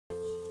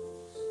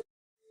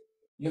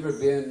You ever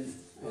been,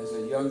 as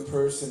a young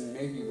person,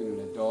 maybe even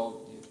an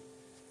adult,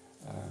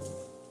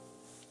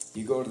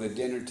 you go to the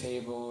dinner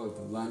table, or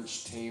the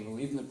lunch table,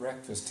 even the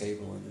breakfast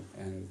table,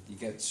 and you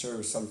get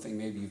served something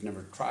maybe you've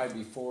never tried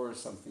before,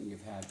 something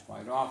you've had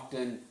quite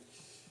often,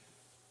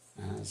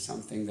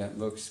 something that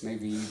looks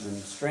maybe even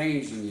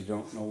strange and you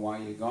don't know why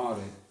you got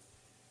it,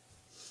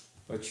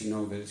 but you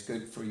know that it's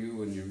good for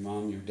you, and your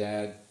mom, your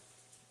dad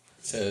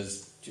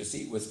says, just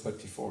eat what's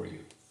put before you.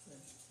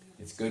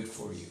 It's good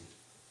for you.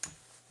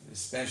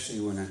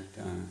 Especially when it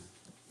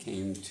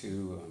came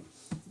to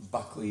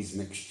Buckley's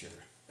mixture.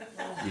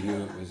 You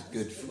knew it was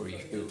good for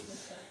you.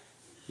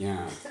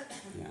 Yeah.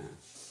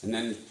 And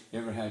then you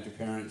ever had your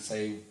parents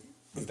say,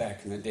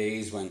 back in the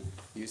days when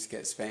you used to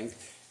get spanked,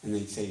 and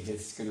they'd say,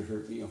 it's going to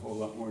hurt me a whole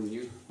lot more than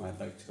you? Well, I'd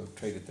like to have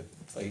traded the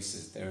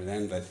places there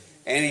then. But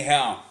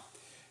anyhow,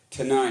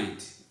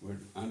 tonight we're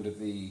under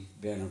the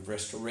banner of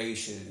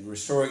restoration,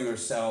 restoring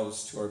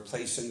ourselves to our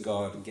place in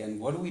God. Again,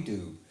 what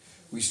do?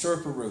 We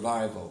stir up a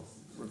revival.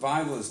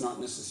 Revival is not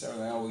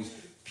necessarily always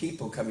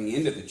people coming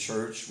into the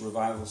church.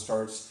 Revival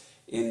starts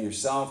in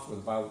yourself, where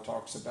the Bible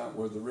talks about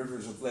where the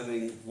rivers of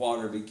living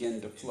water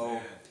begin to flow.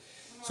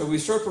 So we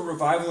stir up a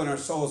revival in our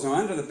souls. Now,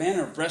 under the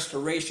banner of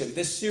restoration,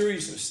 this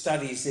series of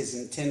studies is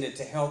intended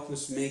to help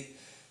us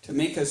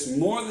make us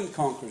more than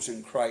conquerors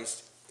in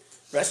Christ.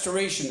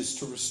 Restoration is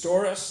to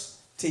restore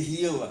us, to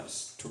heal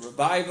us, to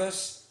revive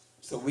us,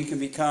 so we can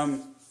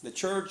become the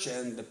church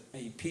and the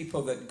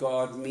people that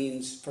God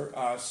means for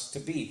us to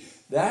be.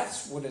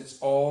 That's what it's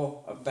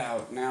all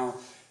about. Now,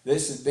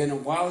 this has been a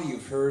while.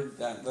 You've heard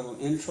that little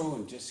intro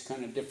in just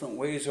kind of different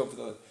ways over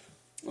the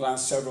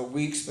last several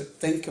weeks, but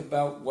think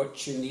about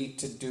what you need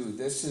to do.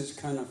 This is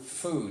kind of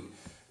food.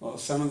 Well,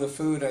 some of the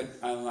food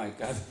I like.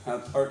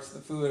 Parts of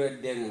the food I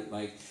didn't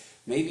like.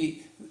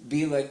 Maybe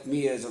be like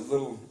me as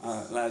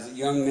a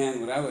young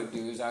man. What I would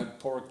do is I'd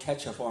pour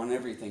ketchup on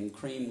everything.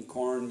 Cream,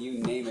 corn,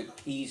 you name it.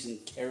 Peas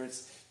and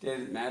carrots,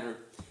 didn't matter.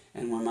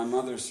 And when my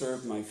mother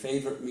served my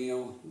favorite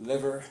meal,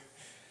 liver,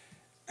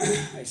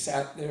 I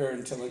sat there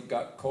until it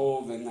got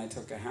cold, and I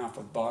took a half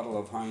a bottle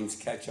of Heinz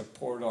ketchup,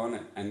 poured on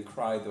it, and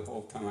cried the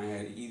whole time I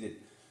had to eat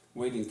it,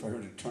 waiting for her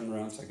to turn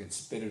around so I could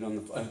spit it on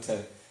the floor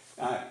to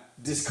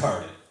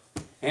discard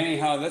it.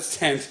 Anyhow, let's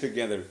stand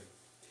together.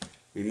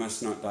 We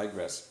must not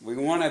digress. We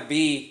want to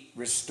be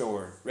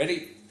restored.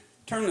 Ready?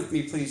 Turn with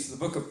me, please, to the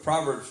book of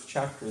Proverbs,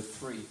 chapter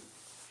 3.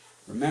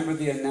 Remember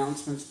the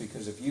announcements,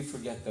 because if you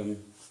forget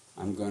them,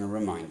 I'm going to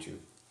remind you.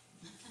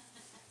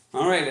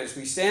 All right, as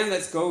we stand,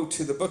 let's go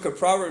to the book of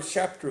Proverbs,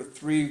 chapter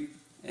 3,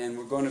 and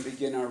we're going to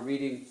begin our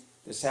reading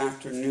this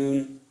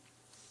afternoon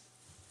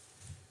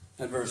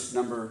at verse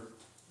number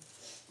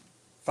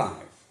 5.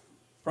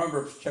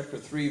 Proverbs, chapter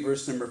 3,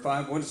 verse number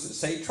 5, what does it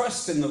say?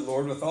 Trust in the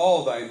Lord with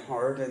all thine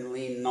heart, and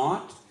lean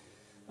not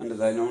unto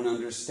thine own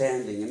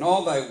understanding. In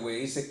all thy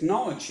ways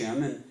acknowledge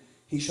him, and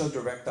he shall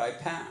direct thy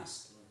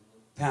paths.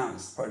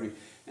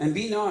 And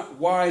be not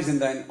wise in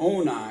thine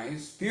own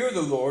eyes. Fear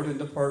the Lord, and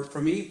depart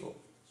from evil.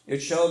 It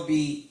shall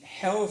be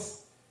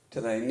health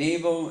to thy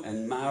navel,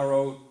 and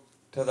marrow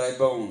to thy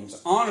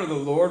bones. Honor the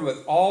Lord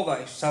with all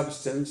thy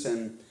substance,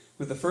 and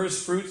with the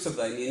first fruits of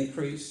thine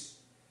increase.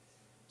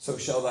 So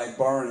shall thy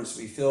barns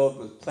be filled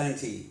with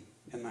plenty,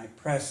 and thy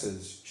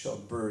presses shall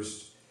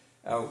burst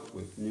out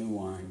with new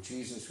wine.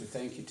 Jesus, we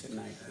thank you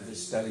tonight for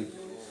this study.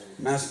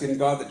 I'm asking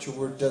God that your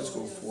word does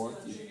go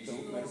forth. You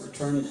don't let it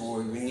return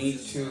void. We need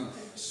to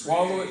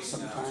swallow it.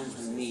 Sometimes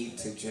we need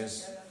to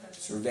just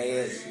survey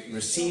it,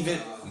 receive it.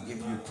 We give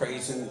you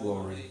praise and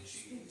glory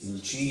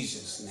in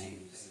Jesus'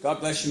 name.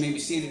 God bless you. You may be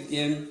seated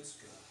again.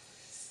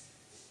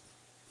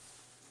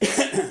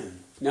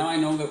 Now I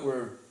know that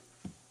we're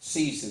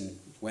seasoned.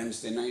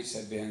 Wednesday nights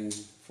have been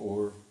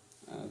for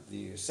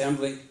the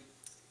assembly.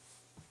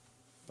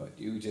 But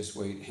you just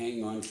wait,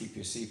 hang on, keep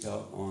your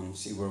seatbelt on,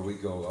 see where we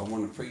go. I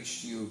want to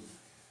preach to you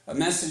a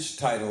message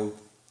titled,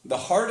 The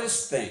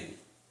Hardest Thing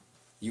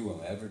You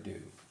Will Ever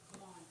Do.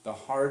 The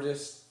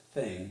hardest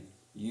thing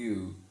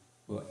you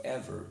will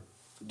ever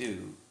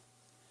do.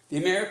 The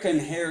American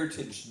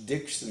Heritage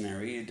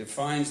Dictionary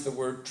defines the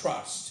word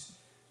trust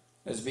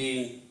as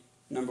being,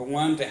 number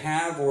one, to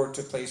have or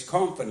to place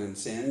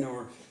confidence in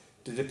or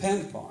to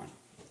depend upon.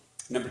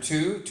 Number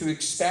two, to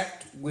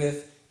expect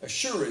with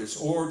assurance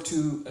or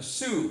to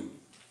assume.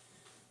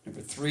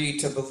 Number three,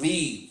 to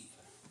believe.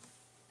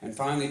 And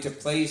finally, to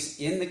place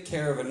in the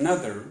care of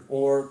another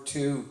or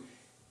to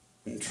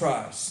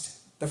entrust.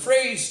 The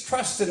phrase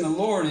trust in the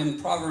Lord in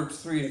Proverbs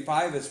 3 and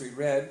 5, as we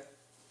read,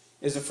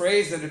 is a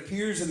phrase that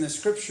appears in the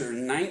scripture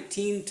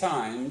 19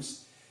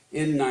 times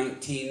in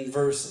 19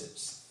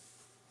 verses.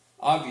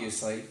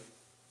 Obviously,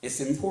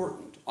 it's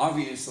important.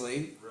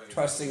 Obviously,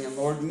 trusting in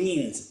the Lord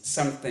means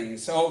something.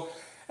 So,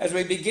 as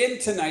we begin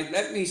tonight,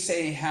 let me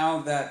say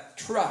how that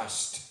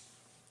trust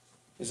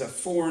is a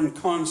foreign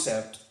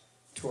concept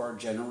to our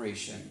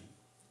generation.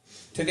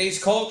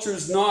 Today's culture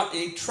is not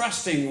a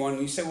trusting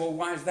one. You say, well,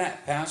 why is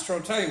that, Pastor?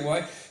 I'll tell you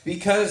why.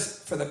 Because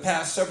for the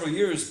past several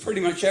years, pretty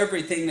much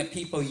everything that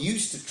people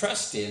used to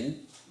trust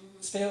in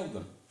has failed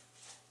them.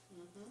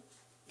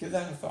 Give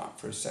that a thought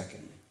for a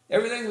second.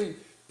 Everything we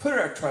put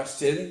our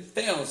trust in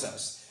fails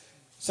us.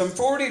 Some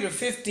 40 to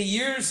 50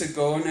 years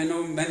ago, and I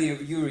know many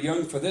of you are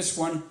young for this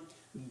one,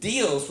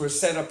 deals were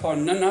set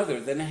upon none other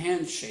than a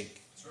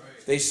handshake. That's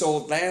right. They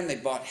sold land, they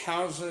bought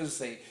houses,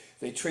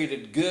 they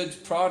traded goods,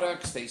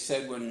 products. They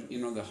said, when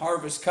the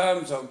harvest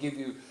comes, I'll give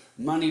you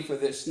money for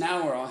this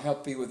now, or I'll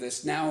help you with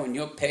this now, and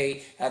you'll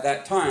pay at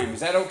that time. Is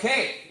that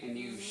okay? And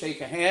you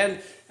shake a hand,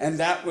 and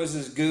that was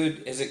as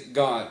good as it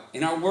got.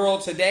 In our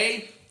world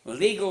today,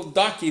 legal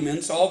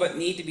documents all but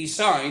need to be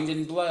signed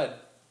in blood.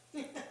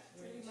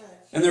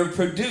 And they're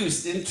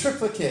produced in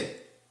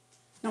triplicate.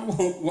 Now,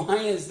 why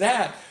is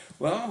that?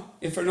 Well,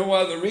 if for no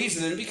other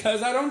reason than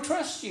because I don't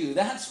trust you.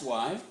 That's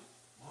why.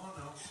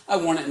 I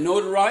want it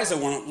notarized. I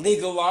want it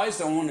legalized.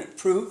 I want it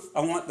proof. I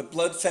want the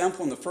blood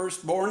sample and the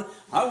firstborn.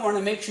 I want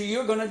to make sure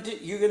you're going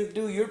to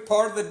do your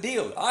part of the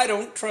deal. I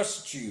don't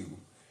trust you.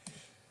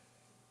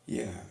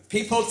 Yeah.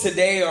 People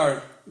today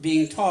are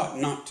being taught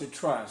not to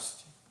trust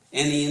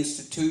any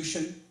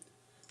institution,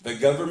 the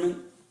government,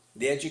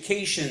 the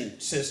education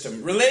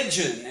system,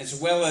 religion, as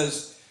well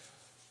as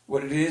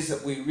what it is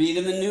that we read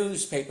in the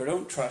newspaper.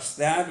 Don't trust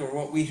that, or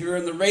what we hear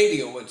on the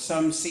radio, what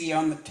some see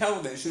on the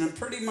television, and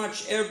pretty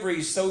much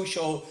every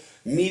social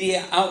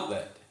media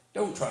outlet.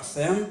 Don't trust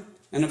them.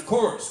 And of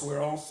course,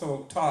 we're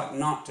also taught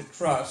not to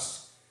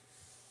trust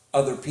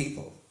other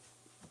people.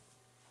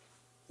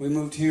 We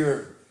moved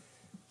here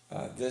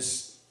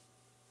this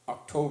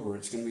October.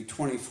 It's going to be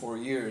 24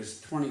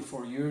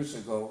 years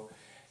ago.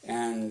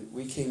 And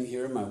we came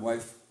here. My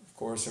wife, of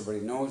course,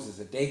 everybody knows, is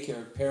a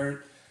daycare parent.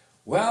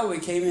 Well, we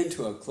came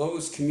into a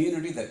closed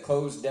community that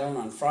closed down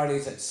on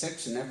Fridays at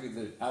 6 and every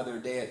other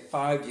day at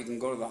 5. You can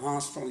go to the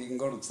hospital, you can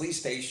go to the police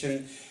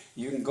station,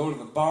 you can go to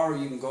the bar,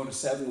 you can go to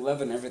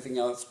 7-Eleven, everything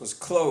else was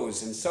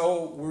closed. And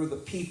so were the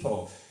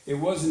people. It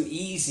wasn't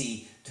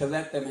easy to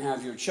let them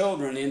have your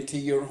children into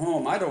your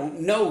home. I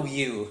don't know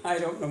you. I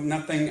don't know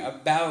nothing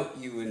about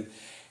you.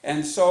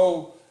 And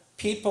so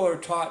people are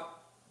taught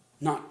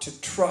not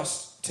to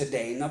trust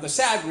today. Now, the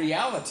sad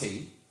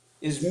reality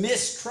is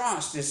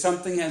mistrust is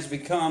something that has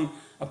become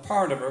a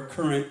part of our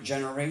current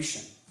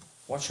generation.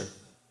 Watch her.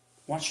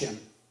 Watch him.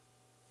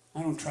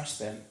 I don't trust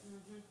them.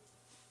 Mm-hmm.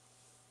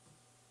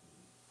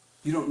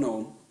 You don't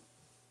know them.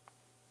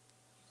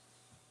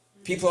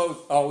 People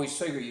always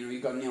figure,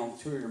 you've got an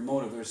ulterior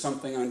motive. There's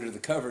something under the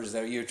covers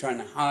that you're trying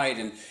to hide,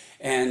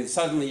 and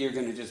suddenly you're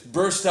going to just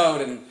burst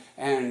out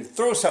and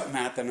throw something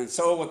at them. And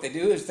so what they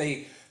do is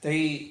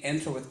they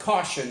enter with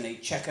caution. They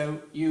check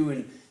out you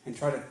and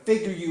try to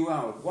figure you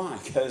out. Why?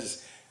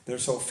 Because they're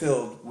so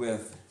filled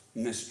with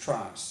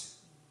mistrust.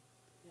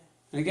 Yeah.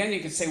 And again, you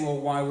could say, well,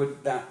 why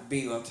would that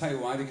be? Well, I'll tell you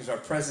why. Because our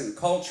present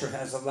culture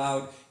has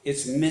allowed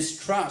its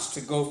mistrust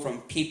to go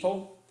from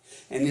people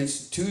and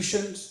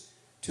institutions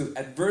to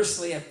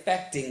adversely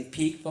affecting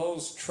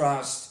people's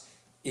trust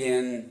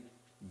in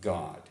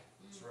God.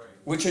 That's right.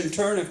 Which in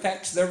turn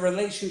affects their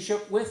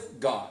relationship with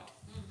God.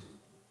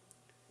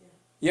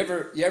 You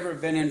ever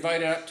been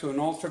invited up to an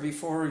altar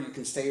before? You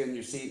can stay in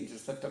your seat and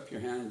just lift up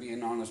your hand and be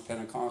an honest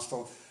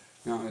Pentecostal.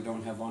 No, I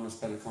don't have honest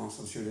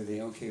Pentecostals here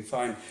today. Okay,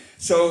 fine.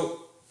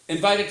 So,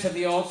 invited to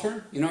the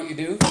altar, you know what you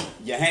do?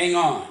 You hang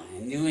on,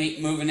 and you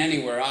ain't moving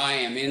anywhere. I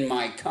am in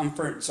my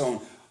comfort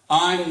zone.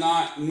 I'm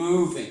not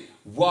moving.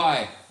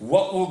 Why?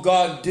 What will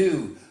God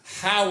do?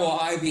 How will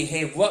I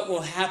behave? What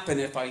will happen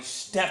if I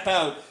step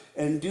out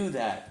and do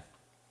that?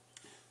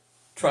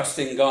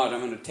 Trusting God, I'm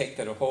going to take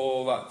that a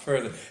whole lot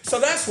further. So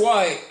that's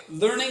why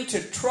learning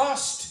to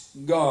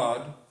trust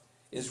God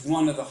is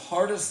one of the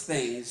hardest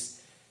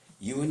things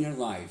you in your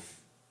life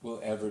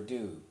will ever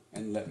do.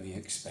 And let me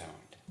expound.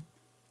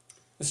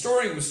 The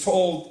story was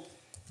told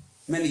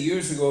many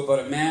years ago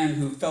about a man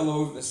who fell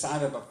over the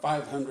side of a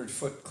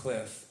 500-foot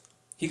cliff.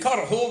 He caught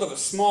a hold of a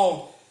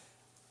small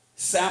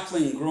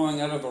sapling growing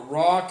out of a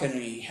rock, and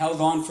he held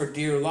on for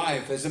dear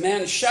life as the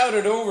man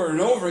shouted over and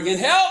over again,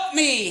 "Help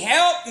me!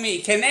 Help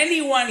me! Can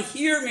anyone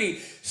hear me?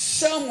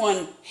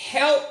 Someone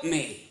help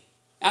me!"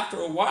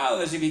 After a while,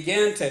 as he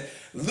began to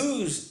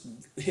lose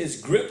his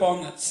grip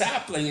on that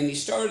sapling, and he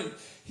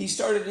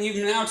started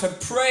even now to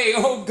pray,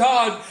 "Oh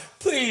God,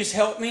 please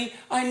help me.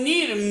 I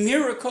need a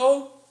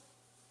miracle."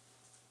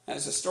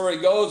 As the story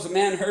goes, the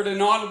man heard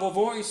an audible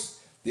voice,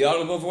 the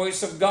audible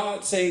voice of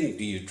God saying,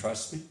 "Do you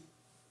trust me?"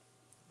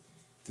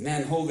 The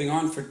man holding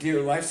on for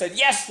dear life said,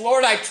 "Yes,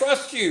 Lord, I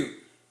trust you.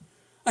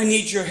 I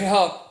need your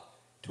help."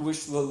 To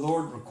which the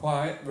Lord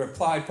replied,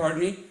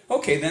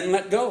 "Okay, then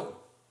let go."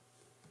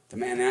 The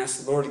man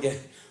asked the Lord again,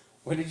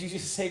 "What did you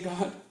just say,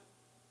 God?"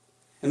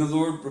 And the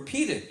Lord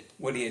repeated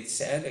what he had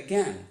said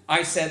again.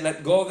 "I said,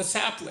 let go of the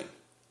sapling."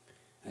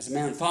 As the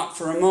man thought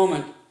for a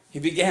moment, he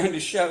began to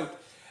shout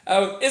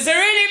out, "Is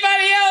there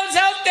anybody else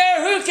out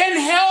there who can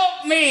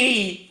help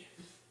me?"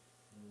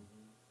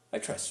 I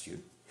trust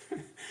you.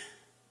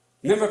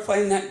 Remember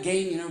playing that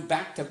game,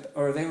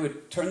 or they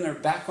would turn their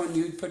back on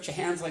you, put your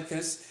hands like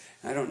this.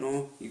 I don't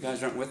know, you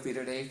guys aren't with me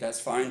today, that's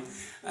fine.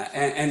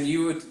 And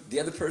the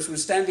other person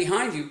would stand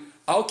behind you.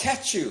 "I'll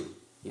catch you."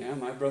 Yeah,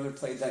 my brother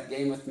played that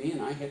game with me,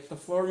 and I hit the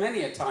floor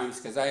many a times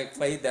because I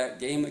played that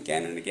game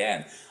again and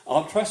again.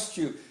 I'll trust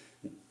you.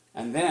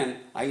 And then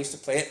I used to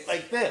play it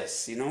like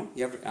this, you know.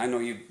 I know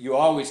you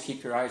always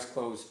keep your eyes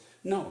closed.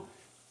 No,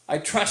 I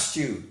trust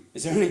you.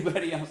 Is there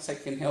anybody else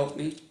that can help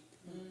me?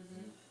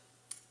 Mm-hmm.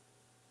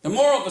 The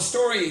moral of the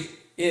story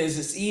is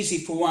it's easy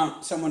for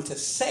someone to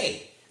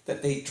say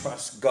that they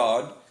trust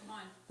God.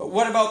 But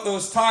what about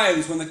those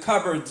times when the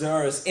cupboards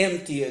are as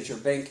empty as your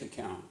bank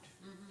account?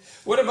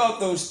 What about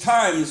those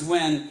times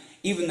when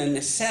even the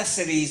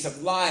necessities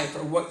of life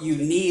are what you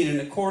need, and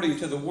according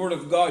to the Word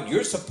of God,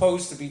 you're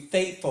supposed to be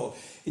faithful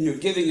in your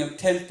giving of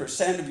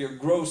 10% of your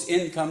gross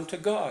income to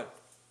God?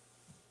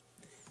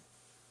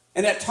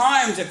 And at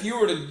times, if you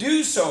were to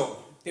do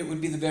so, it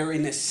would be the very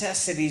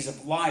necessities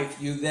of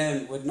life you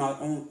then would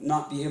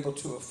not be able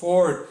to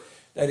afford.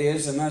 That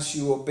is, unless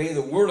you obey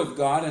the Word of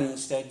God and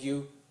instead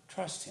you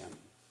trust Him.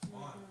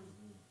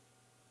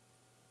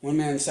 One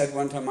man said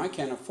one time, I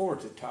can't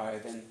afford to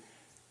tithe. And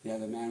the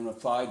other man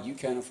replied, you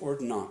can't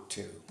afford not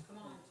to. Come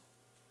on.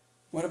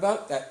 What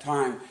about that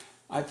time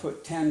I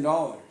put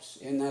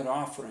 $10 in that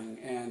offering,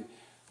 and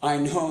I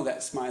know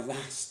that's my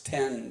last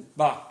 $10.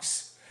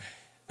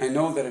 I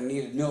know that I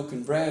needed milk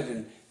and bread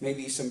and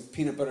maybe some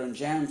peanut butter and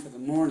jam for the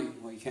morning.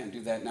 Well, you can't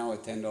do that now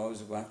with $10.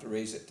 We'll have to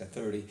raise it to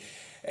 $30.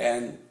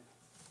 And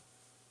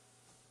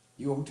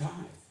you owe tithe.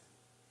 Mm-hmm.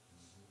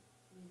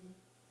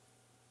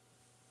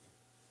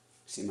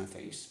 See my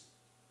face?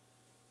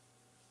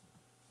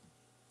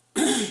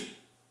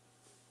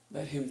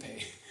 Let him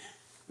pay.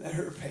 Let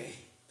her pay.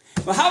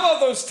 Well, how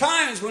about those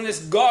times when it's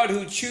God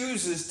who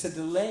chooses to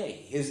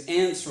delay His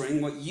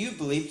answering what you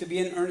believe to be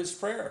an earnest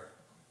prayer?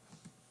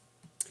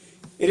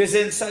 It is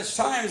in such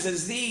times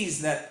as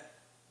these that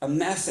a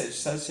message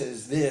such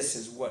as this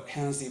is what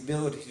has the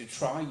ability to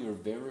try your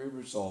very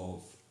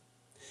resolve.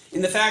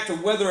 In the fact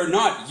of whether or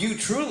not you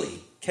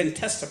truly can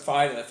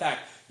testify to the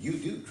fact you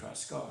do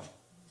trust God.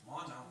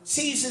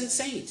 Seasoned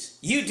saints,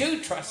 you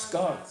do trust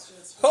God.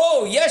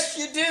 Oh, yes,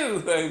 you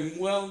do.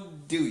 Well,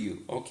 do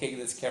you? Okay,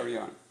 let's carry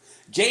on.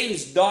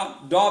 James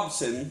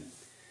Dobson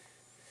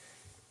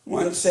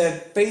once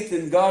said, faith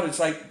in God is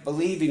like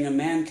believing a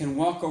man can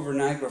walk over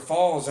Niagara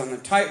Falls on a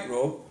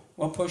tightrope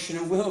while pushing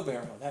a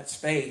wheelbarrow. That's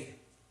faith.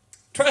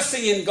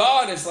 Trusting in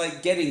God is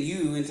like getting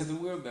you into the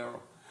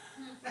wheelbarrow.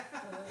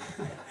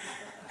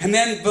 And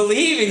then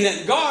believing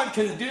that God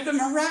can do the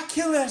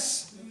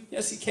miraculous.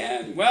 Yes, He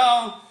can.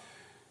 Well,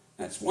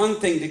 that's one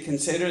thing to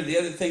consider. The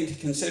other thing to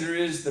consider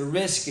is the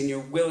risk in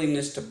your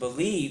willingness to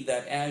believe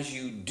that as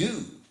you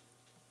do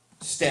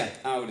step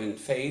out in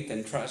faith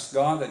and trust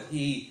God, that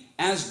He,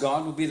 as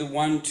God, will be the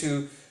one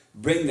to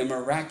bring the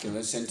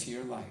miraculous into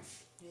your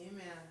life.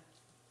 Amen.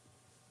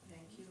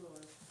 Thank you,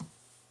 Lord.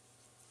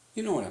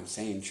 You know what I'm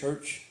saying,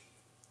 church?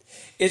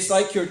 It's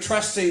like you're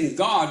trusting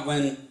God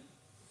when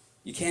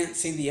you can't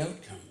see the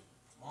outcome.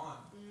 Come on.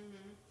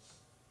 Mm-hmm.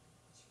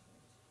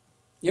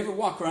 You ever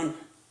walk around?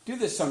 Do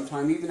this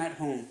sometime, even at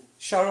home.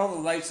 Shut all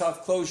the lights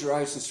off, close your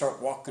eyes, and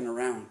start walking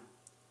around.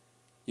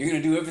 You're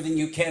going to do everything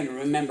you can to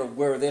remember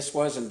where this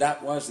was and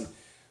that was. And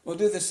we'll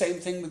do the same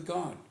thing with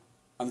God.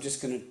 I'm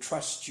just going to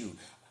trust you.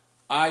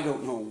 I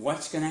don't know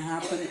what's going to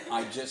happen.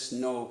 I just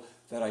know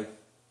that I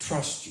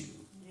trust you.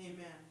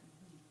 Amen.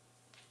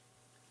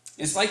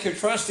 It's like you're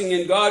trusting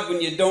in God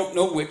when you don't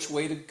know which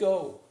way to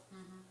go.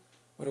 Mm-hmm.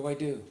 What do I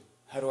do?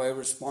 How do I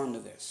respond to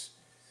this?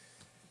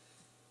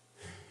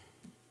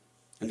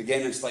 And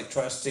again, it's like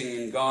trusting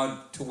in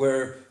God to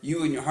where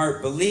you in your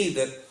heart believe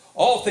that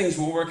all things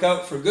will work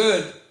out for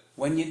good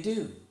when you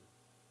do.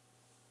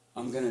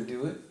 I'm going to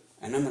do it,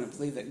 and I'm going to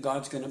believe that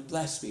God's going to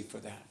bless me for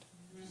that.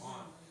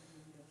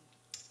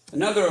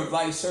 Another of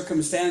life's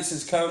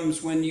circumstances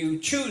comes when you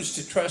choose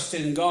to trust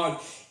in God,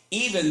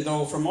 even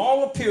though from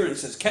all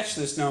appearances, catch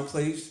this now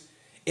please,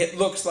 it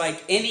looks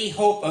like any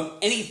hope of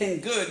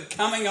anything good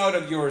coming out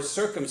of your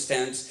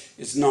circumstance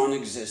is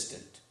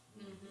non-existent.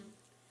 Mm-hmm.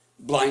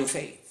 Blind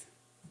faith.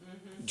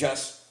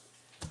 Just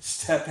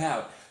step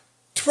out.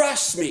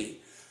 Trust me.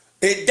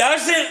 It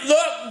doesn't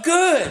look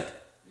good.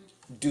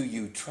 Do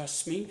you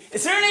trust me?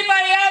 Is there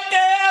anybody out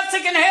there else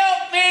that can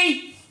help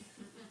me?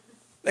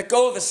 Let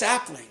go of the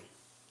sapling.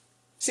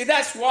 See,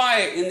 that's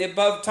why in the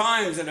above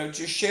times that I've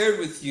just shared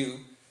with you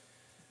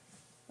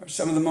are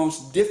some of the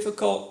most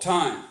difficult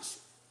times.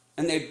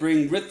 And they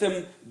bring with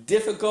them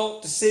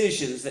difficult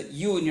decisions that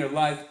you in your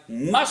life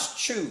must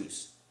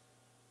choose.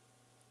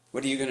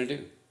 What are you going to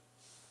do?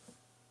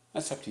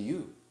 That's up to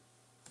you.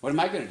 What am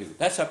I going to do?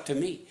 That's up to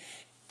me.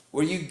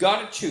 Well, you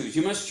got to choose.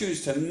 You must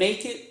choose to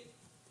make it.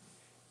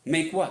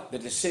 Make what? The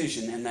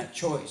decision and that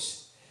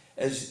choice.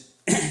 As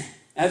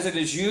it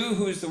is you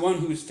who is the one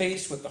who is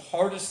faced with the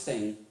hardest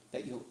thing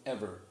that you'll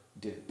ever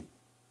do.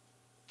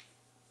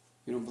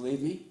 You don't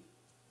believe me?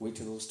 Wait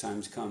till those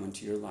times come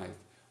into your life.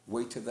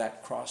 Wait till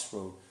that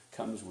crossroad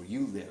comes where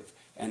you live,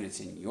 and it's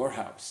in your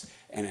house,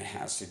 and it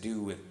has to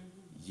do with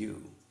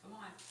you. Come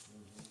on.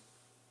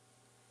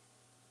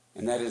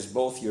 And that is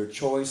both your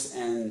choice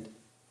and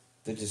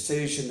the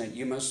decision that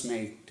you must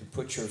make to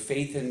put your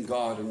faith in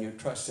God and your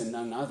trust in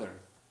none other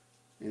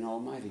in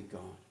Almighty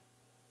God.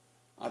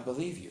 I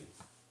believe you.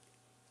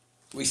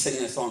 We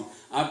sing this song,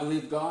 I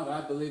believe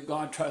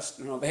God, trust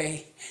and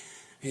obey.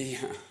 Yeah,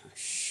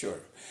 sure.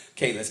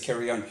 Okay, let's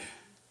carry on.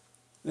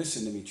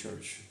 Listen to me,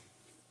 church.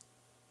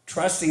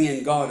 Trusting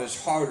in God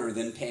is harder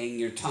than paying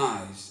your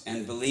tithes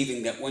and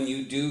believing that when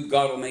you do,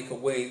 God will make a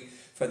way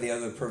for the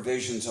other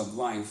provisions of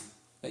life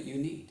that you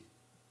need.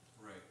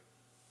 Right.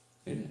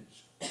 It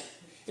is.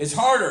 It's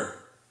harder.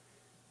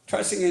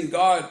 Trusting in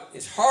God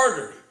is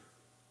harder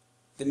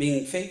than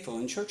being faithful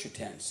in church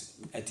attendance.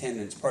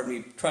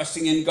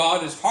 Trusting in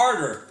God is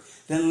harder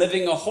than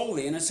living a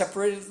holy and a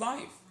separated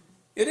life.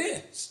 It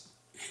is.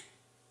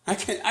 I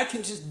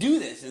can just do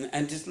this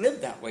and just live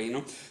that way, you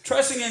know.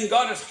 Trusting in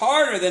God is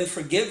harder than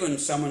forgiving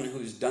someone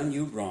who's done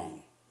you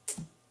wrong.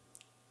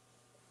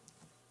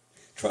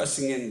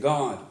 Trusting in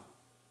God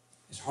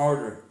is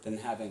harder than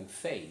having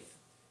faith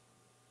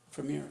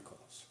for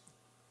miracles.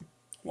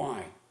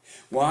 Why?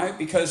 Why?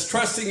 Because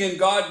trusting in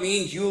God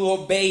means you'll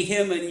obey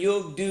Him and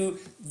you'll do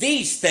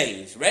these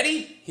things.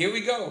 Ready? Here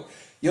we go.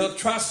 You'll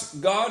trust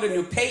God and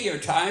you'll pay your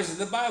tithes, as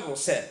the Bible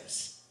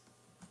says.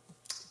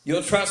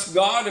 You'll trust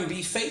God and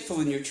be faithful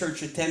in your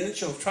church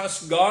attendance. You'll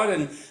trust God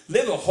and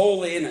live a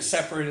holy and a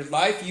separated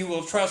life. You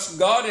will trust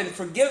God and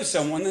forgive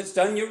someone that's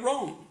done you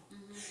wrong.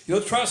 You'll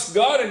trust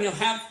God and you'll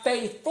have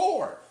faith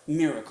for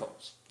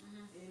miracles.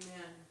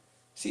 Amen.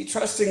 See,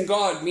 trusting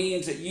God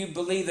means that you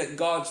believe that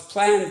God's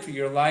plan for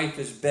your life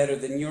is better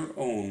than your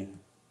own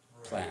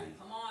plan.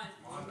 Come on.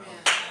 Amen.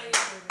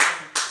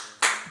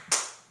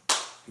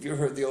 Have you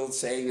heard the old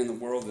saying in the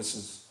world,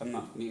 I'm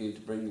not meaning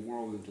to bring the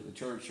world into the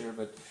church here,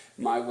 but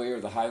my way or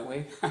the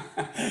highway?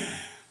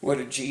 What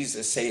did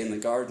Jesus say in the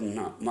garden?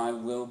 Not my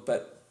will,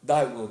 but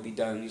thy will be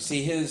done. You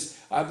see,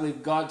 I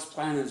believe God's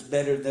plan is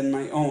better than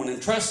my own. And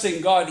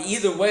trusting God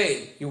either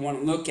way you want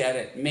to look at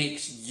it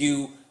makes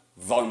you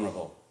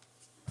vulnerable.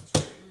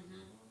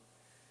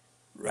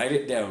 Write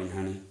it down,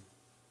 honey.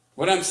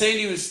 What I'm saying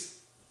to you is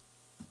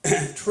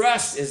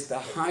trust is the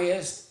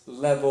highest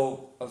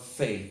level of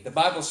faith. The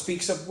Bible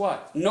speaks of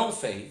what? No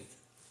faith,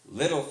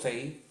 little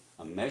faith,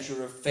 a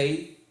measure of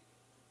faith.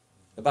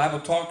 The Bible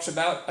talks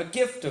about a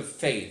gift of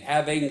faith,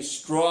 having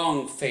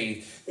strong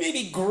faith,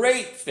 maybe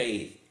great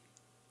faith,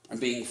 and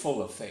being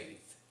full of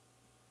faith.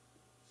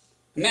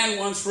 A man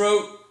once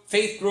wrote,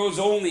 faith grows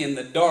only in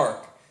the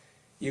dark.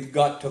 You've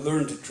got to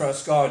learn to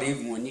trust God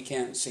even when you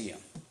can't see Him.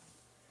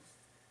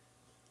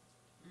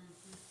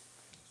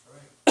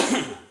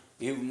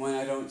 Even when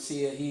I don't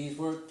see it, He's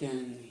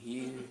working.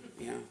 You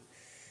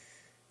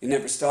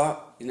never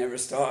stop. You never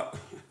stop.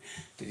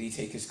 Did he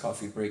take his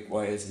coffee break?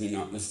 Why is he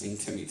not listening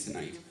to me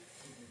tonight?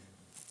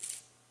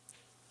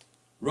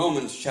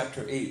 Romans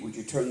chapter 8. Would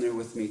you turn there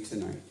with me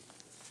tonight?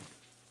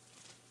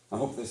 I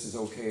hope this is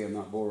okay. I'm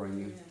not boring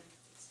you.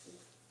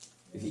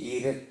 If you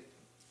eat it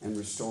and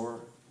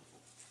restore,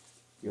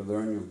 you'll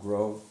learn, you'll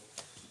grow,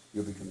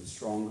 you'll become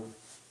stronger,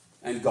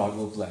 and God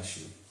will bless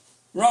you.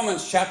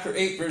 Romans chapter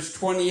 8, verse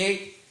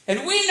 28.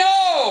 And we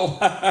know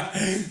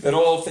that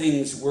all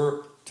things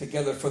work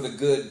together for the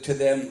good to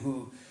them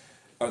who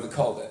are the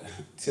called,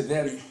 to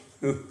them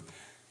who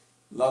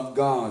love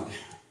God,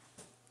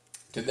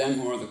 to them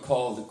who are the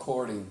called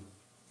according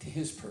to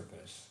His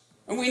purpose.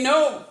 And we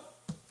know.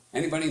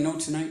 Anybody know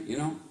tonight? You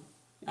know?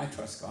 I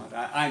trust God.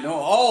 I know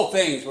all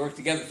things work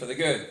together for the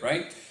good,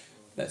 right?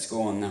 Let's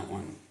go on that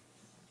one.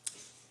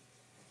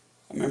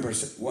 I remember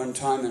one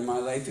time in my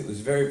life, it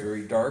was very,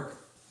 very dark.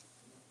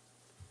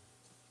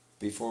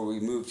 Before we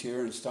moved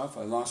here and stuff,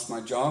 I lost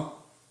my job.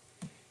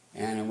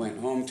 And I went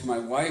home to my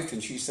wife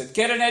and she said,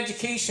 get an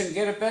education,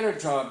 get a better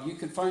job. You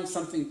can find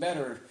something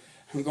better.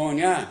 I'm going,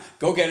 yeah,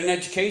 go get an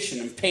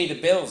education and pay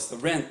the bills, the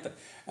rent,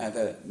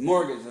 the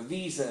mortgage, the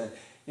visa,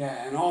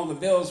 yeah, and all the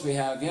bills we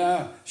have.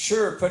 Yeah,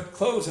 sure, put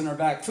clothes in our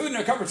back, food in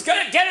our cupboards.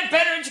 Get a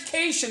better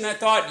education. I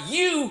thought,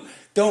 you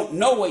don't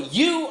know what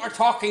you are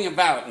talking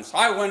about. And so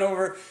I went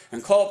over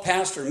and called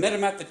Pastor, met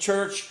him at the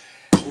church.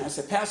 And I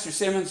said, Pastor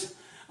Simmons,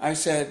 I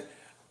said,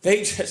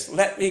 they just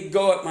let me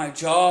go at my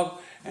job,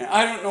 and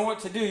I don't know what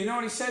to do. You know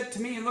what he said to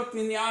me? He looked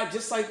me in the eye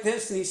just like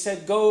this, and he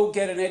said, go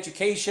get an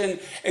education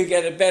and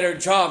get a better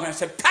job. And I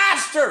said,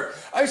 Pastor,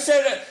 I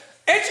said,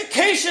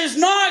 education is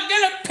not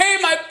going to pay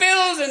my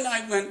bills. And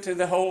I went through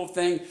the whole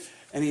thing,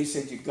 and he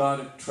said, you got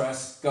to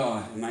trust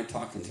God. Am I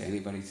talking to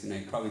anybody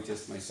tonight? Probably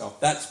just myself.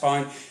 That's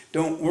fine.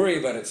 Don't worry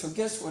about it. So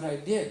guess what I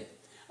did?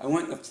 I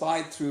went and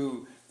applied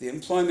through the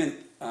employment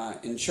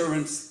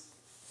insurance.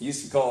 It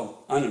used to be called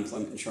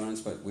unemployment insurance,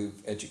 but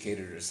we've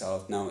educated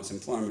ourselves. Now it's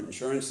employment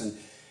insurance.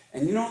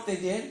 And you know what they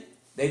did?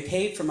 They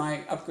paid for my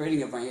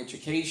upgrading of my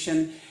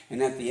education.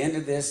 And at the end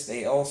of this,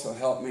 they also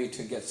helped me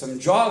to get some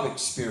job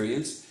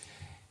experience.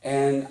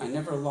 And I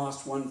never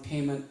lost one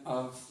payment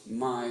of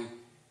my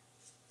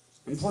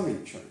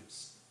employment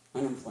insurance,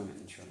 unemployment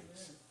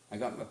insurance. I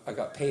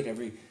got paid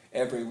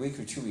every week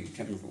or 2 weeks. I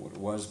can't remember what it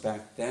was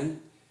back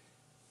then.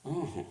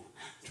 Oh,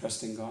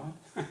 trusting God.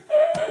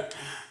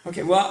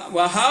 Okay,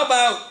 well, how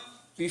about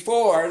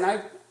before, and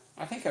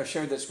I think I've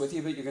shared this with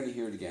you, but you're going to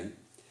hear it again.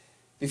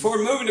 Before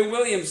moving to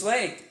Williams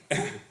Lake,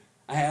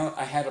 I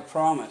had a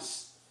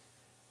promise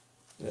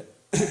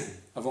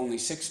of only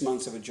 6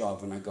 months of a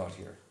job when I got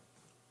here.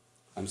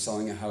 I'm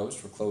selling a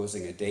house, we're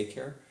closing a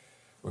daycare.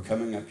 We're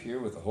coming up here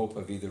with the hope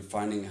of either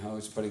finding a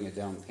house, putting a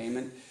down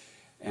payment.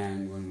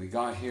 And when we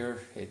got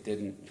here, it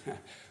didn't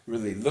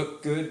really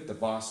look good. The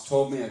boss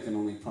told me I can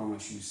only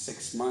promise you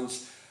 6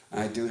 months.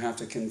 I do have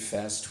to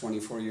confess,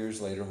 24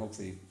 years later,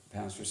 hopefully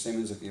Pastor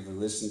Simmons, if you ever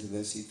listen to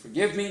this, he'd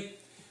forgive me.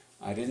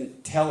 I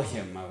didn't tell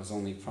him I was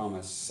only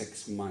promised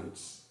 6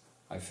 months.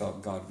 I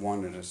felt God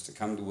wanted us to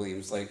come to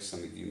Williams Lake.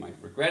 Some of you might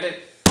regret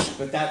it,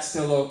 but that's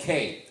still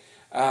okay.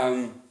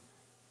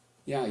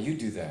 Yeah, you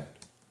do that.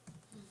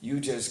 You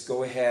just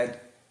go ahead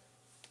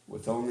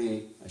with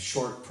only a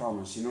short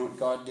promise. You know what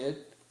God did?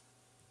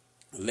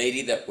 A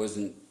lady that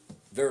wasn't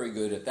very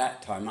good at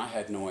that time. I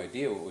had no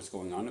idea what was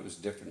going on. It was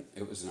different.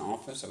 It was an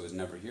office. I was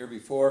never here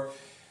before.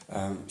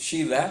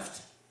 She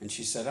left, and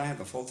she said, I have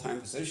a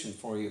full-time position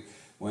for you.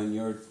 When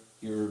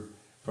your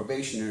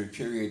probationary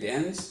period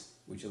ends,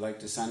 would you like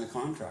to sign a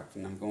contract?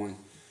 And I'm going,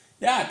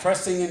 yeah,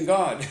 trusting in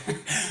God.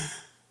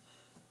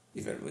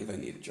 You better believe I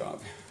need a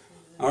job.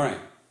 All right.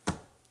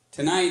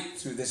 Tonight,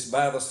 through this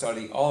Bible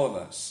study, all of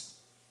us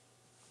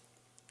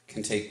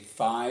can take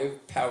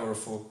 5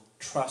 powerful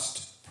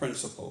trust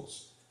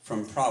principles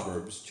from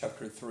Proverbs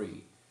chapter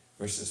 3,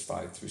 verses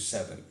 5 through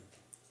 7.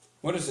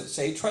 What does it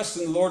say? Trust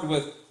in the Lord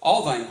with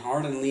all thine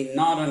heart, and lean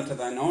not unto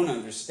thine own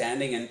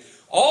understanding. And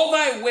all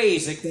thy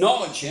ways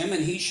acknowledge him,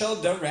 and he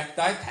shall direct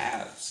thy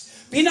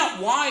paths. Be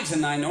not wise in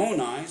thine own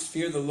eyes.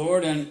 Fear the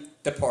Lord, and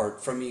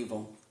depart from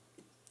evil.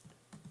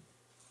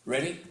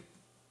 Ready?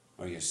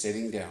 Are you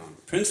sitting down?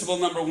 Principle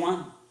number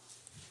 1.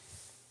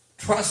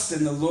 Trust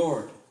in the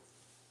Lord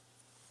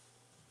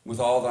with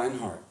all thine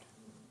heart.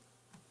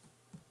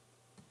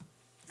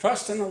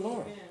 Trust in the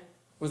Lord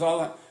with all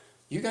that.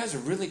 You guys are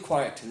really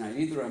quiet tonight.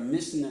 Either I'm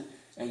missing it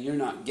and you're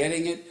not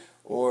getting it,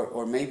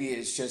 or maybe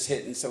it's just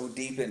hitting so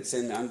deep it's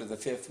in under the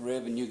 5th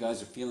rib and you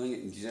guys are feeling it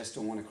and you just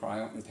don't want to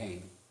cry out in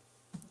pain.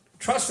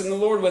 Trust in the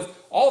Lord with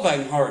all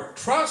thine heart.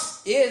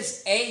 Trust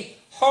is a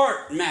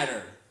heart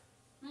matter.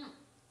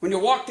 When you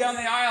walk down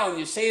the aisle and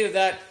you say to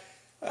that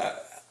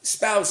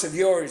spouse of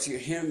yours, you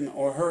him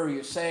or her,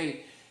 you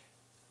say,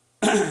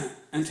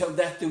 until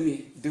death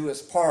do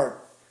us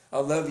part,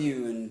 I'll love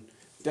you, and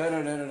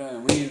da-da-da-da-da.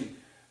 When you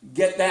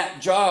get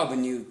that job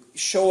and you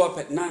show up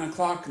at 9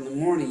 o'clock in the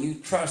morning, you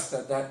trust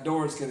that that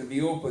door is going to be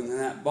open and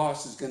that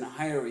boss is going to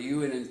hire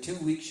you, and in 2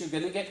 weeks you're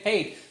going to get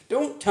paid.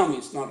 Don't tell me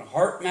it's not a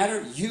heart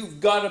matter. You've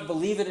got to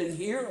believe it in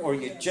here, or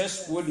you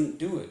just wouldn't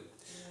do it.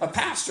 A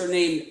pastor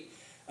named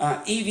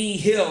E.V.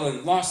 Hill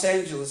in Los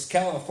Angeles,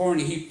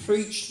 California, he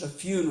preached the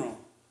funeral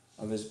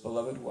of his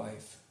beloved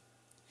wife.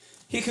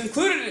 He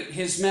concluded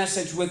his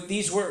message with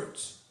these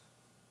words.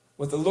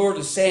 What the Lord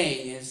is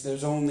saying is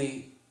there's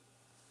only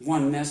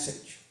one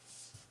message.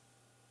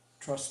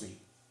 Trust me.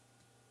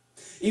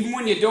 Even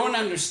when you don't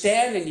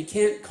understand and you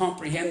can't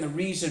comprehend the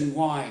reason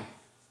why,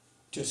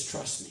 just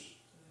trust me.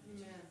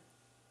 Amen.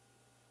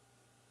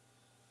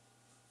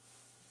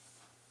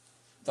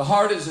 The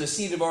heart is the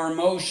seat of our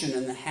emotion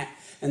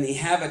and the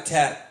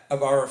habitat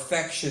of our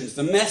affections.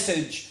 The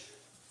message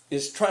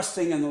is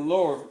trusting in the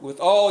Lord with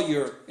all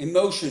your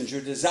emotions,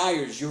 your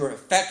desires, your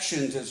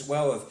affections, as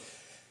well as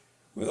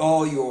with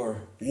all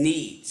your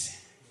needs.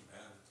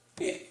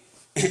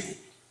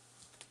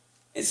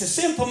 It's a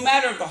simple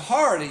matter of the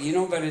heart,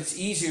 but it's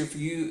easier for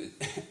you.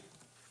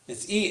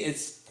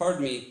 It's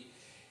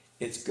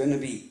going to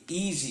be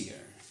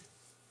easier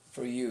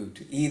for you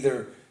to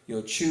either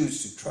you'll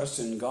choose to trust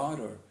in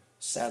God, or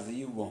sadly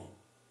you won't.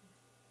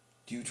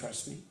 Do you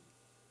trust me?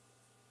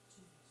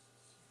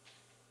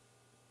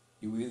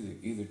 You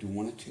either do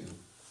one or two.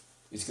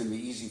 It's going to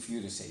be easy for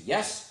you to say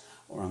yes,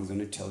 or I'm going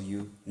to tell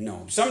you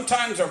no.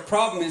 Sometimes our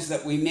problem is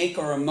that we make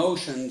our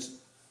emotions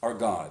our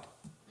God.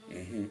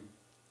 Mm-hmm.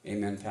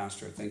 Amen,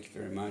 Pastor. Thank you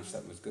very much.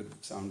 That was good,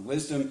 sound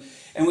wisdom.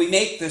 And we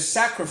make the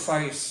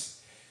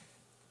sacrifice,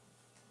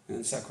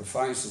 and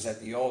sacrifice is at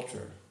the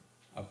altar,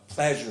 of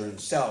pleasure and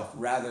self,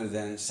 rather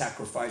than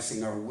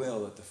sacrificing our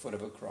will at the foot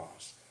of a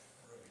cross.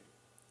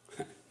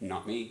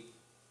 Not me.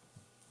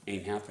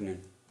 Ain't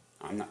happening.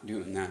 I'm not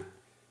doing that.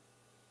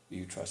 Do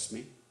you trust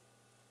me?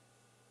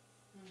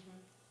 Mm-hmm.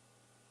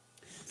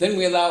 Then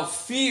we allow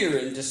fear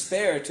and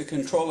despair to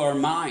control our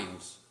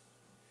minds.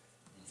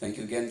 Thank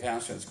you again,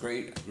 Pastor. That's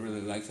great. I really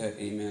like that.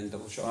 Amen.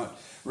 Double shot.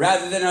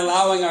 Rather than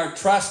allowing our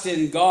trust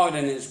in God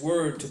and His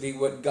Word to be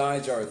what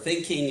guides our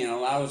thinking and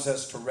allows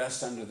us to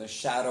rest under the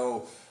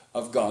shadow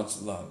of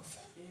God's love.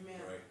 Amen.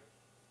 Right.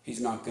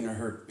 He's not going to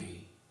hurt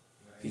me.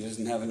 He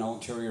doesn't have an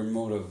ulterior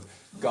motive.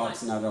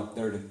 God's not up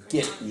there to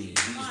get me.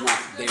 He's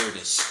not there to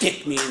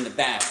stick me in the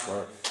back.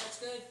 Or That's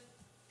good.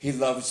 He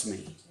loves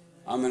me.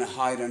 I'm going to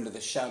hide under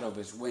the shadow of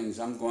His wings.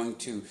 I'm going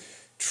to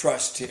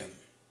trust Him.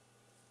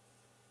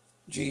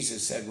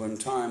 Jesus said one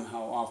time,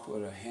 how oft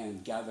would a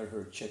hen gather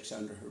her chicks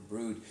under her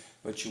brood,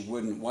 but you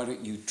wouldn't. Why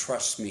don't you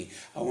trust me?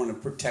 I want to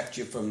protect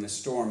you from the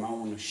storm. I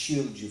want to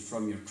shield you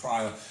from your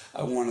trial.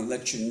 I want to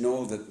let you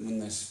know that when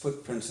there's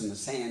footprints in the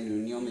sand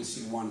and you only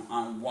see one,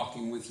 I'm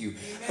walking with you.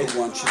 I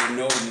want you to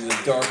know in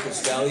the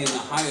darkest valley, in the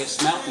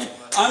highest mountain,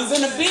 I'm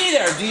going to be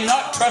there. Do you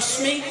not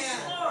trust me?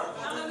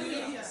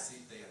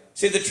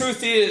 See, the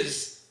truth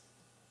is,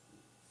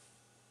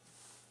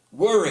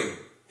 worry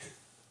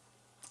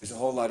is a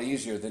whole lot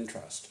easier than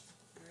trust.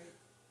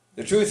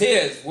 The truth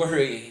is,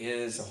 worry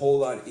is a whole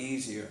lot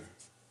easier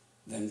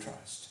than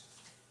trust.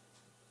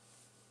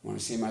 Want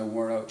to see my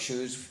worn out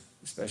shoes,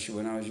 especially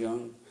when I was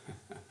young?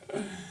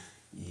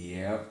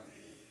 Yep.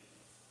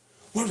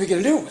 What are we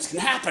going to do? What's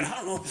going to happen? I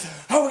don't know.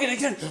 How are we going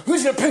to get it?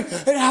 Who's going to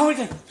pay? And how are we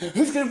going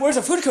to, where's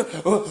the food? How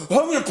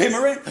am I going to pay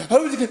my rent? I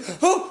don't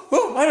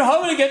know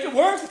how I'm going to get to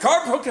work. The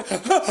car broke down.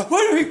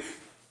 What are we?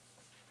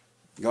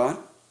 God?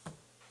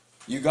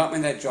 You got me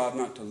that job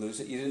not to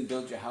lose it. You didn't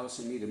build your house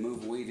in me to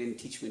move away. You didn't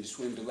teach me to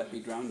swim to let me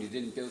drown. You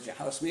didn't build your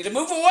house in me to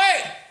move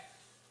away.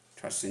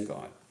 Trust in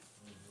God.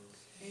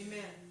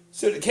 Amen.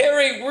 So to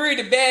carry worry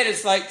to bed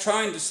is like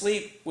trying to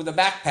sleep with a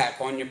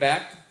backpack on your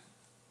back.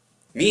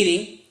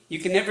 Meaning, you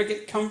can never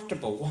get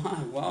comfortable.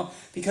 Why? Well,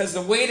 because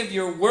the weight of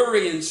your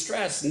worry and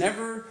stress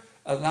never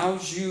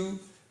allows you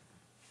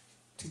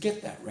to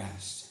get that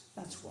rest.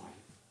 That's why.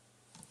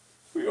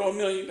 We owe $1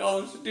 million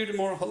to do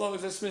tomorrow. Hello,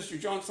 is this Mr.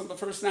 Johnson, the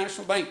First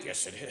National Bank?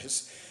 Yes, it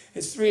is.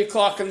 It's 3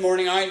 o'clock in the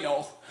morning, I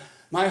know.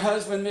 My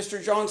husband,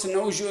 Mr. Johnson,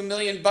 owes you $1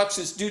 million.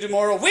 It's due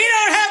tomorrow. We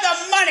don't have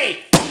the money!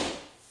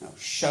 Now,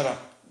 shut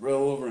up,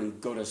 roll over,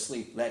 and go to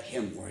sleep. Let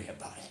him worry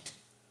about it.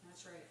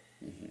 That's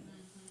right.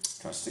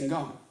 Mm-hmm. Trust in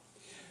God.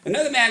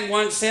 Another man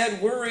once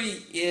said,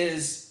 worry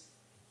is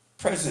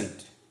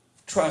present.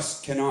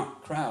 Trust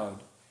cannot crowd.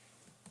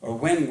 Or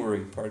when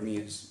worry,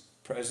 is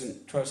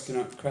present, trust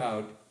cannot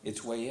crowd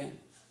its way in.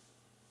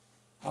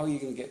 How are you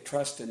going to get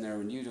trust in there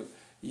when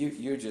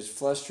you're just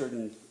flustered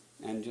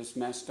and just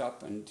messed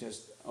up and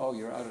just,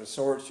 you're out of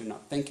sorts, you're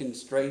not thinking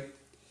straight.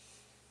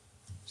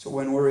 So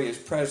when worry is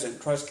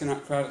present, trust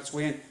cannot crowd its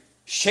way in.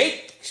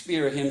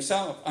 Shakespeare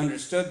himself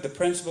understood the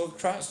principle of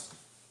trust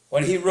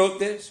when he wrote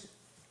this.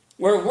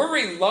 Where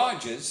worry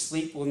lodges,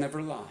 sleep will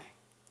never lie.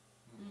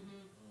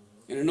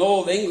 Mm-hmm. And an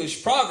old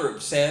English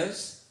proverb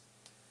says,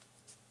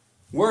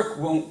 work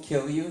won't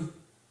kill you,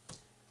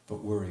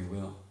 but worry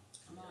will.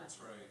 That's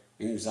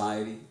right.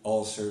 Anxiety,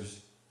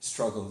 ulcers,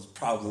 struggles,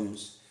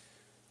 problems,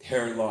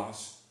 hair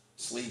loss,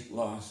 sleep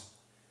loss.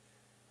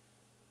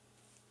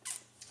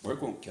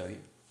 Work won't kill you.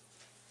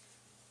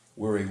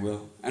 Worry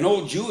will. An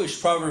old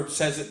Jewish proverb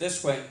says it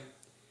this way.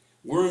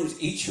 Worms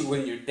eat you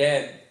when you're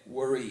dead.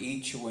 Worry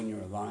eats you when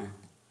you're alive.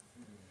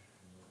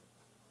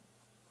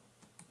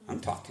 I'm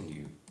talking to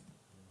you.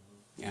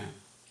 Yeah.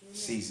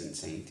 Seasoned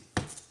saint.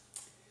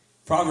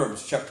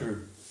 Proverbs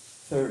chapter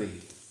 30.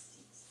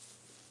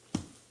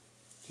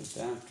 Just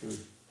after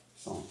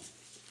Psalm.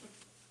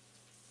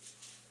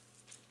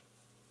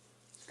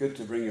 It's good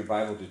to bring your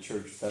Bible to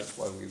church. That's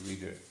why we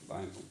read the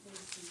Bible.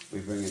 We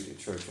bring it to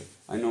church.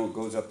 I know it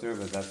goes up there,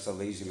 but that's a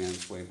lazy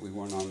man's way. We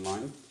weren't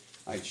online.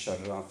 I'd shut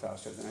it off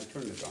faster than I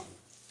turned it on.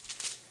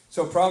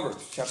 So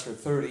Proverbs chapter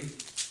 30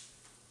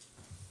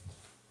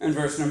 and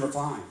verse number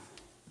 5.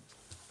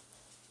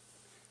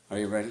 Are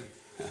you ready?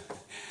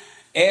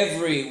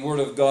 Every word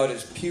of God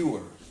is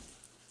pure.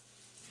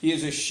 He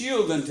is a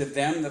shield unto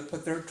them that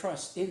put their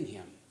trust in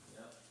him.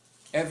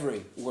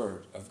 Every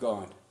word of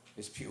God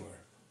is pure.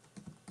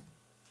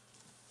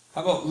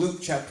 How about Luke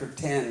chapter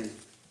 10?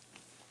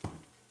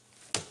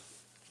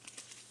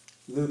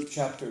 Luke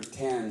chapter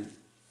 10.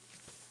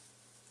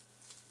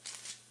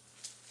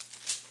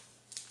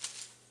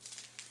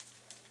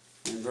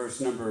 And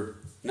verse number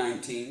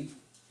 19.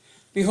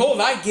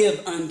 Behold, I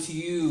give unto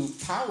you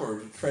power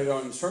to tread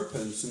on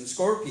serpents and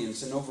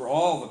scorpions and over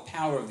all the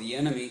power of the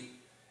enemy,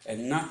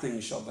 and nothing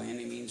shall by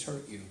any means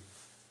hurt you.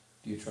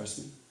 Do you trust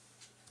me?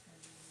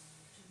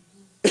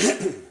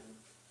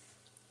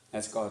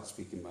 That's God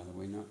speaking, by the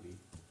way, not me.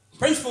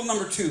 Principle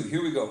number 2,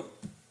 here we go.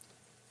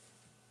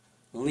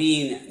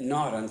 Lean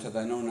not unto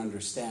thine own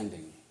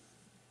understanding.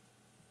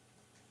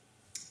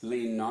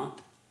 Lean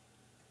not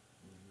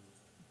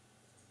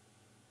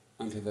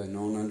unto thine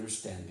own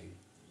understanding.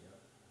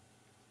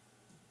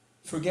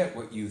 Forget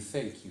what you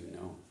think you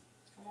know.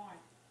 Come on.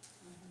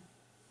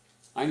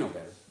 I know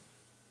better.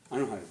 I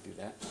know how to do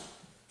that.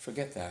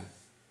 Forget that.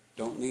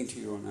 Don't lean to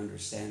your own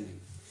understanding.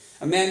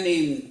 A man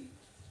named,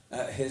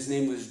 his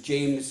name was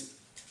James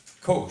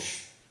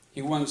Koch.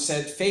 He once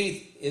said,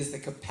 faith is the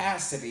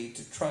capacity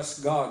to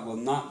trust God while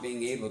not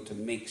being able to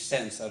make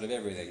sense out of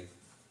everything.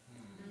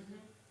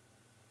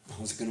 Mm-hmm.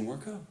 How's it going to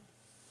work out?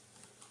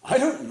 I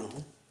don't know.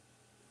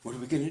 What are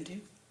we going to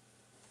do?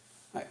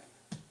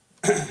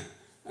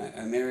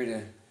 I married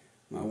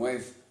my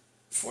wife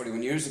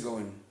 41 years ago,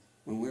 and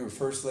when we were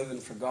first living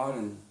for God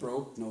and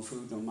broke, no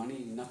food, no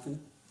money, nothing.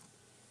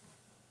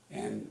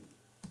 And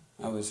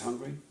I was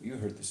hungry. You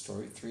heard the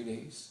story, 3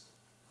 days.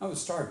 I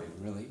was starving,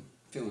 really,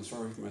 feeling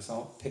sorry for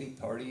myself, pity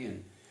party,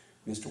 and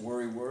Mr.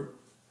 Worrywart,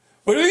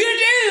 what are we going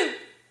to do?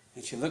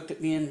 And she looked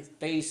at me in the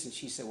face and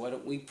she said, why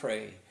don't we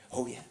pray?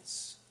 Oh,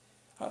 yes.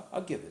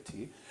 I'll give it to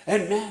you.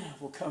 And manna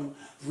will come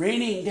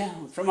raining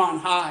down from on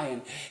high,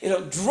 and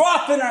it'll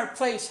drop in our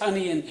place,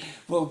 honey, and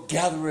we'll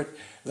gather it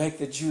like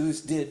the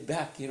Jews did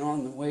back,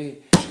 on the way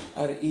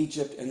out of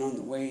Egypt and on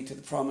the way to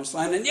the promised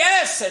land. And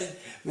yes, and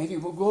maybe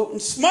we'll go out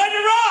and smite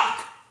a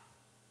rock.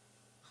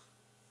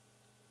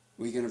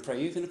 Were you going to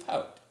pray? You're going to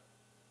pout.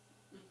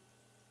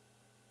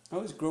 I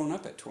was grown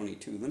up at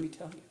 22, let me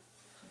tell you.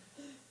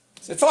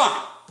 I said,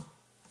 fine.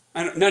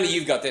 None of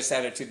you got this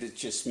attitude, it's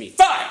just me.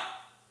 Fine.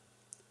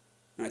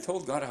 And I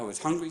told God I was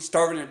hungry,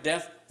 starving to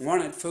death,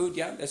 wanted food.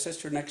 Yeah, the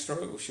sister next door,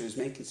 she was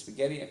making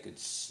spaghetti. I could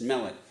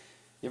smell it.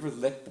 You ever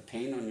licked the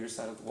paint on your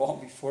side of the wall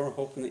before,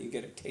 hoping that you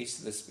get a taste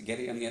of the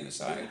spaghetti on the other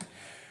side?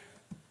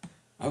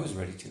 I was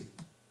ready to.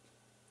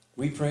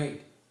 We prayed.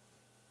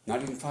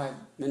 Not even 5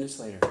 minutes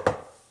later,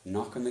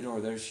 knock on the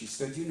door. There she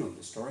stood. You know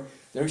the story.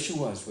 There she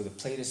was with a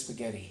plate of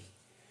spaghetti.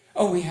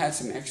 Oh, we had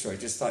some extra. I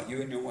just thought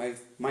you and your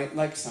wife might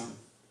like some.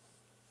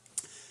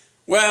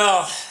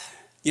 Well,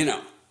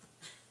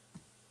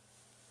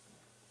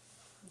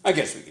 I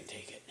guess we can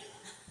take it.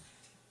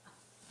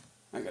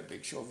 I got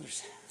big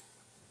shoulders.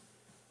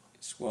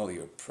 Swallow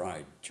your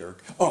pride,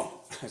 jerk.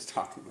 Oh, I was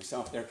talking to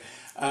myself there.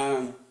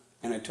 And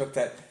I took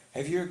that.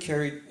 Have you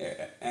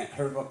ever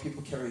heard about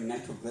people carrying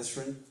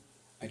nitroglycerin?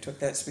 I took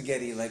that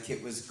spaghetti like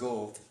it was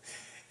gold.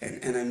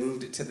 And I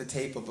moved it to the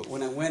table. But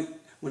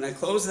when I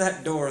closed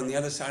that door, on the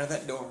other side of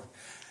that door,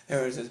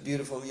 there was this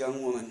beautiful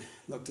young woman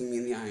looking me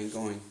in the eye and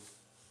going.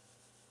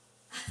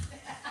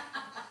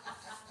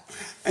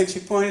 And she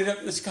pointed up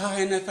in the sky,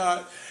 and I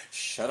thought,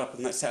 shut up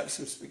and let's have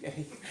some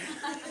spaghetti.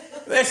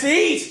 Let's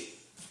eat.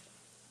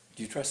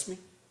 Do you trust me?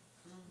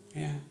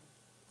 Yeah.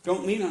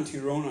 Don't lean onto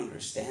your own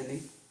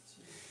understanding.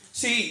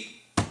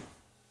 See,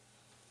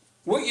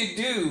 what you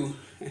do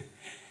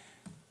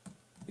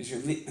is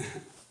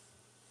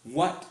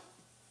what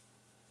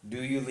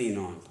do you lean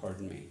on?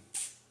 Pardon me.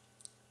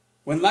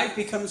 When life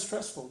becomes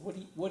stressful,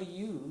 what do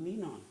you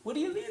lean on? What do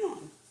you lean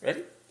on?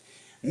 Ready?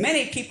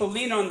 Many people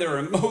lean on their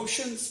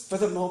emotions for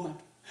the moment.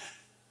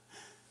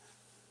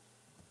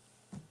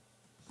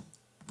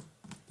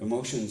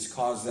 Emotions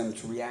cause them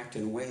to react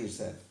in ways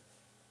that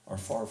are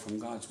far from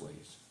God's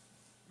ways.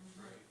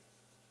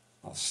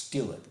 I'll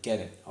steal it, get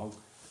it.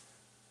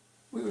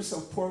 We were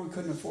so poor we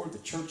couldn't afford the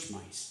church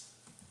mice.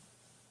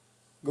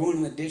 Going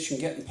in the ditch and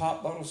getting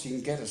pop bottles so you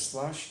can get a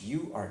slush.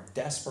 You are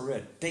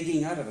desperate.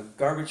 Digging out of a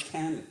garbage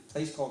can at a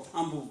place called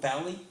Humble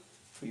Valley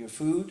for your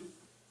food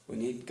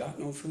when you got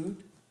no food.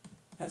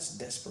 That's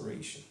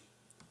desperation.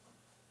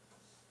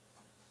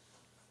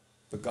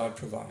 But God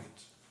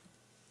provides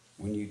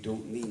when you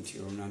don't lean to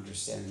your own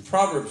understanding.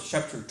 Proverbs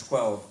chapter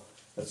 12.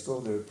 Let's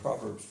go to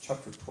Proverbs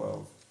chapter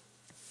 12.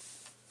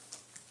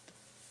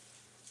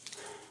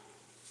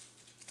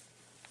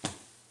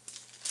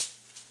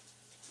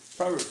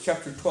 Proverbs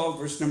chapter 12,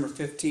 verse number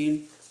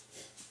 15.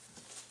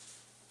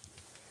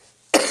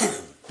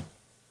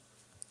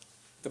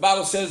 The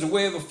Bible says, the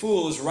way of a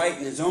fool is right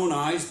in his own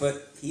eyes,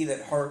 but he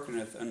that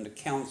hearkeneth unto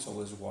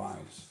counsel is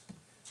wise.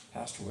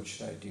 Pastor, what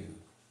should I do?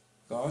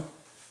 God,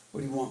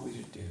 what do you want me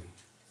to do?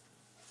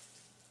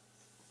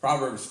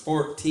 Proverbs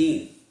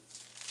 14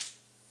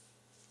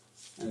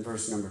 and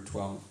verse number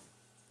 12.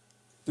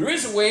 There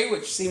is a way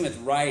which seemeth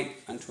right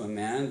unto a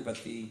man,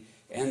 but the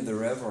end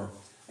thereof are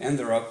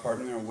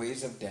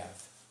ways of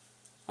death.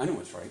 I know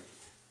what's right.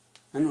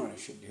 I know what I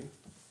should do.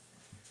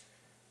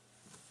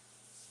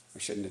 I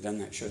shouldn't have done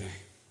that, should I?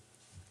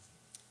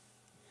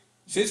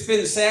 So it's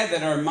been said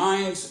that our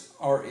minds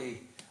are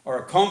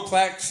a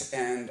complex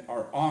and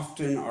are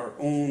often our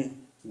own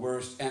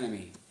worst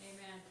enemy.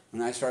 Amen.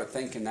 When I start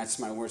thinking, that's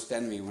my worst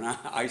enemy. When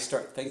I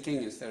start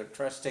thinking instead of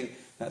trusting,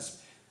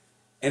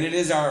 and it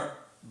is our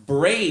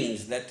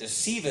brains that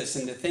deceive us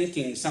into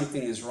thinking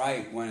something is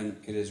right when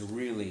it is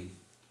really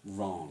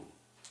wrong.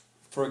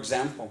 For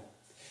example,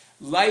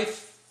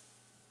 life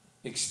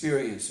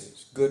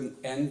experiences, good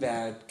and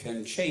bad,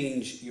 can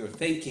change your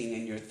thinking,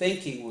 and your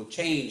thinking will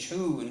change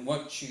who and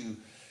what you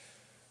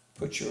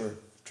put your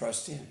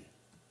trust in.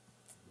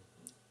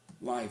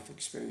 Life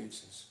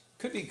experiences.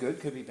 Could be good,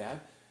 could be bad.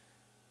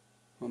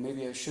 Well,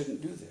 maybe I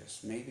shouldn't do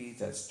this. Maybe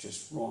that's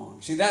just wrong.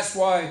 See, that's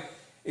why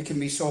it can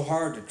be so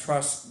hard to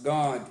trust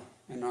God.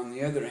 And on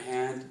the other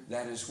hand,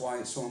 that is why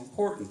it's so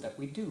important that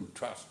we do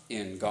trust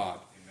in God.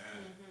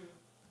 Amen.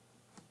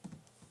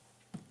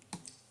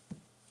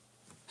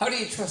 How do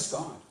you trust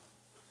God?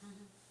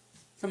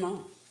 Come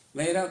on,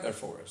 lay it out there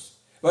for us.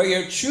 Well,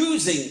 you're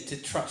choosing to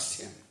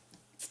trust Him.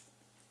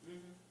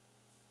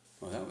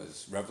 Well, that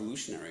was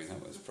revolutionary.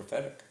 That was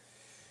prophetic.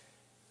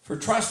 For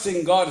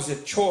trusting God is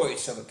a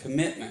choice of a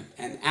commitment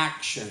and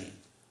action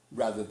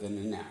rather than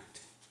an act.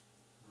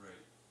 Right.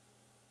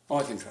 Oh,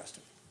 I can trust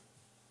Him.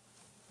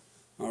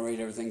 All right,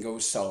 everything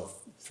goes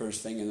south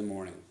first thing in the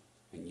morning,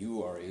 and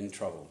you are in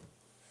trouble.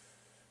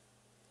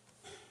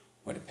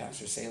 What did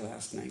Pastor say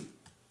last night?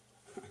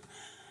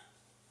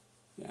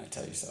 Yeah,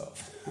 tell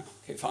yourself.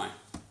 Okay, fine.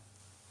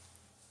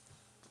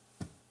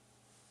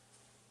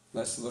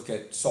 Let's look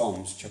at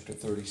Psalms chapter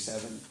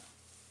 37.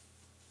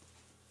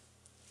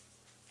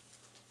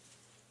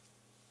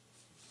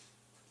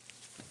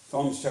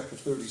 Psalms chapter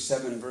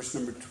 37, verse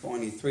number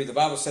 23. The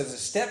Bible says, the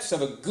steps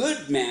of a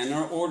good man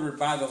are ordered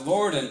by the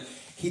Lord, and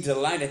he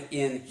delighteth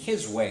in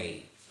his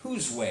way.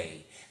 Whose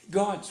way?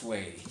 God's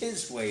way.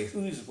 His way.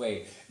 Whose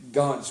way?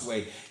 God's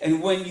way.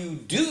 And when you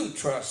do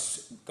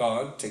trust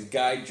God to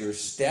guide your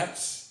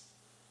steps,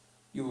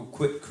 you will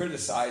quit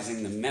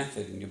criticizing the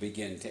method and you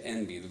begin to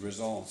envy the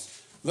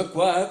results. Look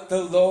what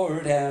the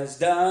Lord has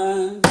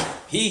done.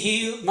 He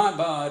healed my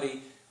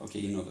body. Okay,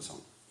 you know the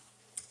song.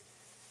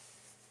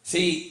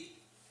 See,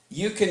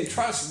 you can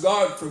trust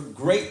God for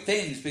great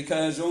things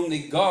because only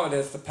God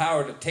has the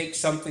power to take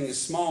something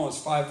as small as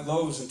 5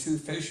 loaves and 2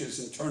 fishes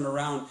and turn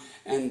around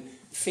and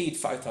feed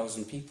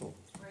 5,000 people.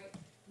 Right.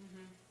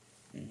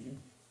 Mm-hmm.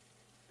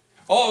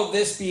 All of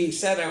this being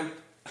said,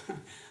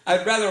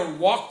 I'd rather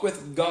walk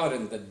with God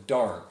in the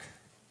dark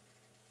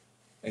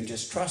and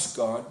just trust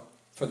God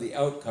for the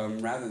outcome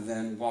rather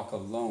than walk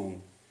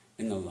alone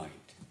in the light.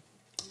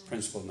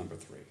 Principle number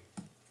 3.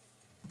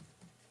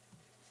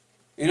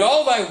 In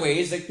all thy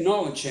ways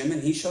acknowledge him,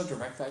 and he shall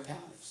direct thy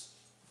paths.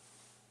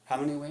 How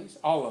many ways?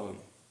 All of them.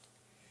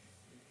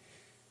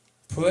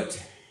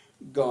 Put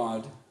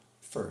God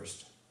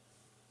first.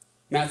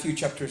 Matthew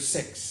chapter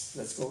 6.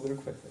 Let's go there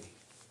quickly.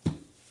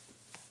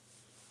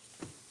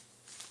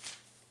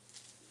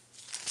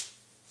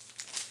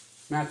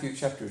 Matthew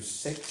chapter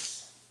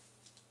 6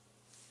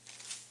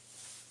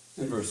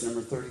 and verse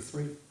number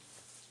 33.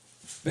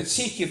 But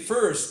seek ye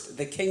first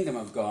the kingdom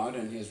of God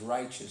and his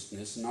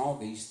righteousness, and all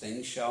these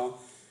things shall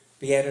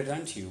be added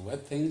unto you.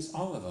 What things?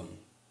 All of them.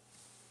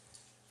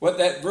 What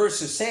that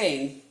verse is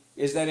saying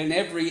is that in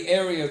every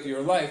area of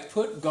your life,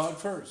 put God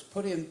first.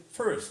 Put him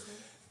first.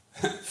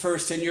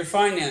 First in your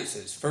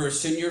finances,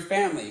 first in your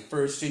family,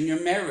 first in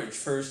your marriage,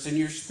 first in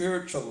your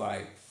spiritual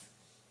life.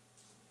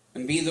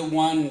 And be the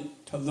one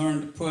to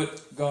learn to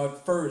put God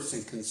first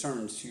in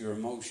concerns to your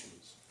emotions.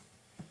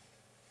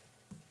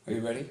 Are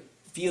you ready?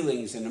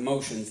 Feelings and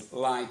emotions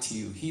lie to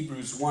you.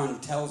 Hebrews 1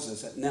 tells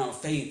us that now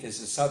faith is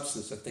the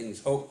substance of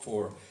things hoped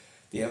for,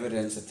 the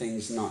evidence of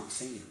things not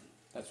seen.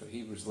 That's what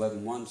Hebrews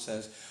 11:1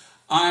 says.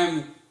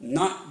 I'm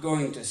not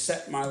going to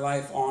set my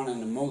life on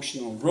an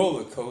emotional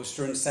roller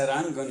coaster. Instead,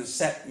 I'm going to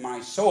set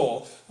my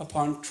soul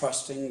upon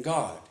trusting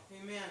God.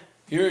 Amen.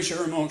 Here's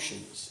your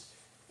emotions,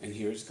 and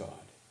here's God.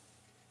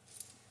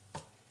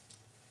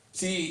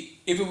 See,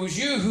 if it was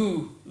you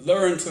who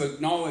learned to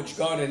acknowledge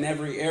God in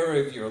every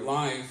area of your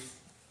life,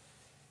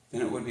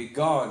 then it would be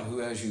God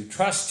who, as you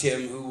trust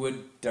him, who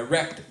would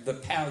direct the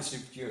paths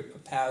of your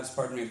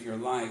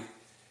life,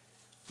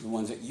 the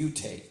ones that you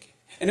take.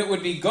 And it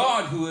would be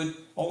God who would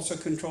also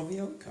control the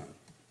outcome.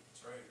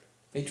 That's right.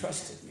 They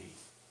trusted me.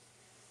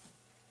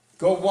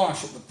 Go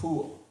wash at the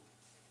pool.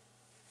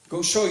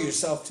 Go show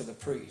yourself to the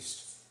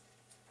priest.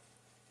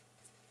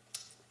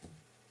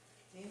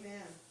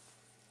 Amen.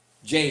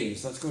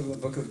 James, let's go to the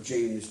book of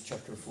James,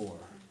 chapter 4.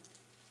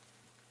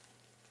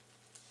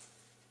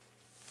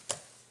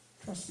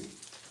 Trust me.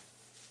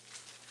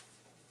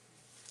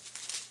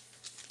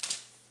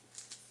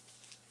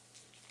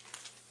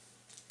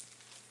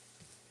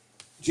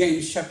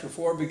 James chapter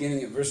 4,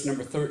 beginning at verse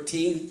number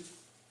 13.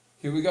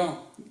 Here we go.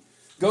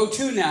 Go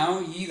to now,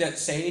 ye that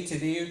say,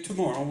 today or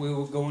tomorrow we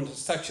will go into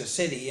such a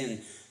city,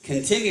 and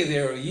continue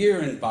there a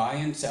year, and buy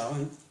and sell,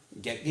 and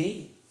get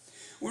gain.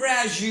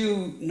 Whereas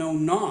you know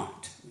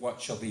not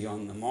what shall be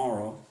on the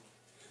morrow.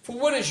 For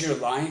what is your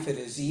life? It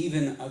is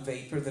even a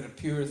vapor that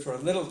appeareth for a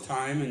little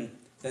time, and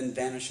then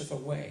vanisheth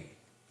away.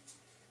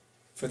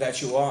 For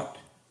that you ought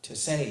to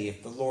say,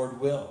 if the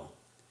Lord will,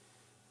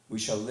 we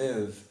shall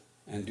live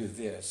and do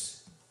this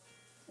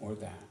or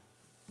that.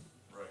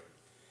 Right.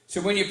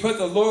 So when you put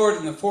the Lord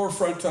in the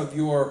forefront of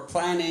your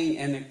planning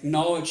and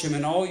acknowledge him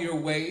in all your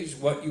ways,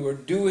 what you are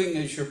doing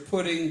is you're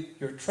putting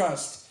your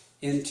trust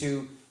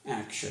into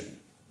action.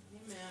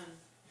 Amen.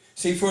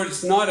 See, for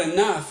it's not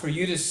enough for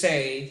you to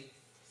say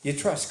you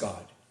trust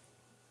God.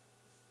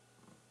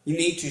 You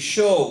need to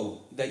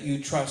show that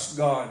you trust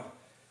God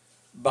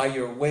by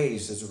your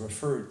ways, as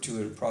referred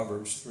to in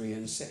Proverbs 3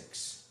 and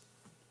 6.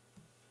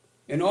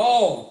 In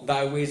all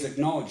thy ways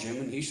acknowledge him,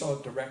 and he shall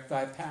direct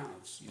thy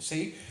paths. You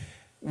see,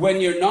 when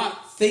you're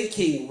not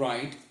thinking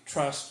right,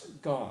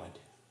 trust God.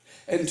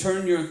 And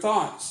turn your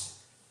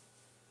thoughts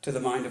to the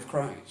mind of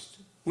Christ.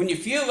 When you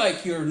feel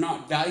like you're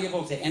not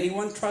valuable to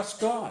anyone, trust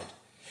God.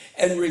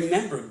 And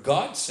remember,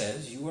 God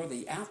says you are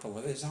the apple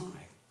of his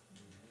eye.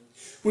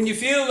 When you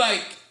feel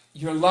like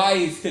your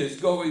life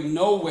is going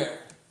nowhere,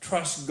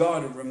 trust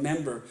God and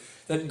remember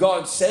that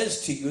God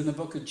says to you in the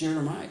book of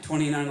Jeremiah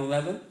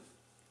 29:11,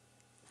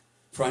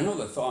 for I know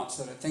the thoughts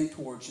that I think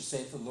towards you,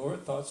 saith the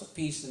Lord, thoughts of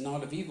peace and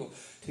not of evil,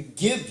 to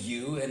give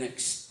you an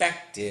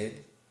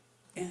expected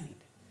end.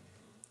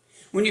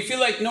 When you feel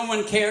like no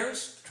one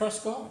cares,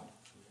 trust God.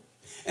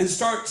 And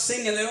start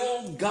singing that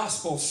old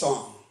gospel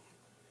song.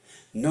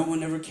 No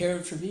one ever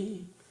cared for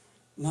me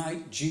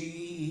like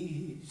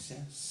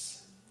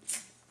Jesus.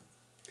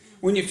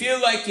 When you feel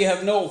like you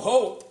have no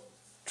hope,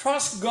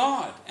 Trust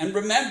God. And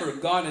remember,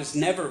 God has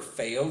never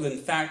failed. In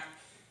fact,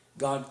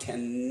 God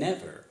can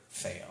never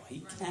fail.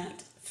 He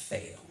can't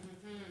fail.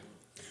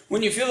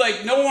 When you feel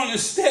like no one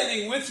is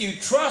standing with you,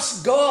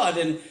 trust God.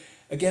 And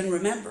again,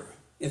 remember,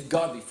 if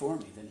God be for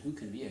me, then who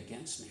can be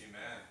against me?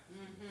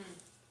 Amen.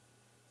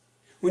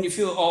 When you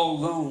feel all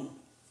alone,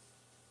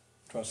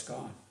 trust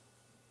God.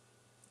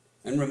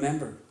 And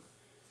remember,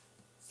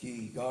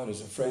 God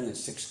is a friend that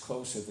sticks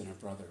closer than a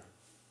brother.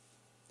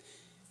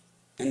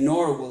 And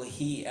nor will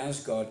he,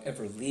 as God,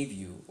 ever leave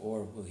you,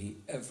 or will he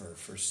ever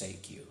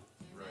forsake you.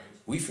 Right.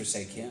 We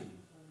forsake him.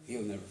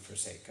 He'll never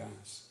forsake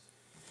us.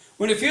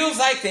 When it feels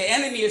like the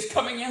enemy is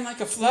coming in like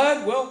a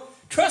flood, well,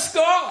 trust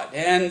God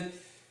and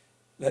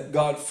let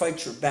God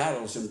fight your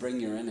battles and bring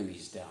your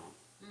enemies down.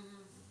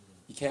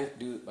 You can't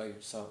do it by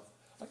yourself.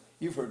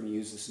 You've heard me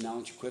use this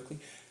analogy quickly.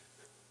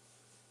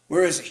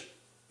 Where is he?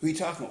 Who are you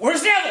talking about?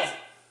 Where's the devil?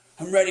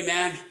 I'm ready,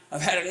 man.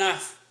 I've had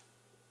enough.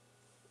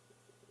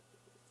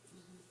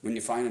 When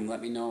you find him,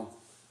 let me know.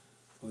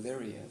 Oh, there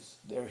he is.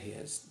 There he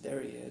is. There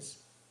he is.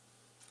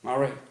 All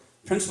right.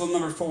 Principle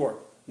number 4.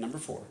 Number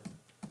 4.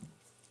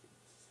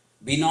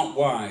 Be not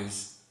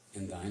wise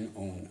in thine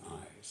own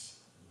eyes.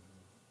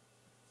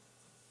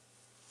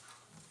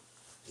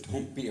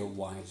 Don't be a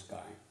wise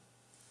guy.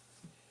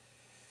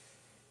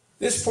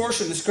 This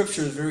portion of the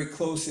scripture is very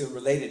closely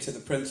related to the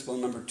principle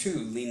number 2,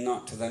 lean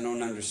not to thine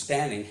own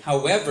understanding.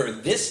 However,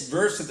 this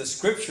verse of the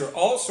scripture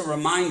also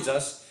reminds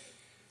us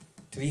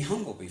to be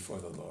humble before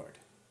the Lord.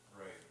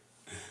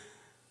 Right.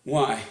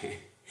 Why?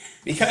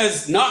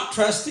 Because not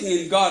trusting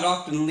in God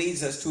often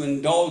leads us to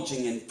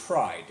indulging in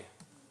pride.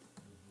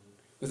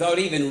 Without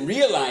even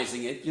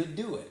realizing it, you'll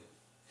do it.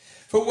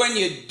 For when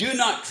you do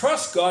not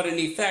trust God, in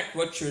effect,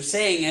 what you're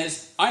saying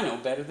is, I know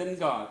better than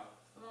God.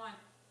 Come on.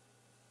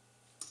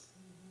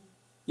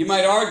 You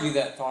might argue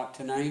that thought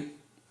tonight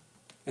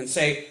and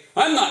say,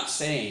 I'm not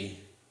saying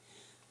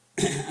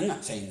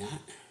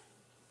that.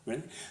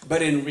 Really?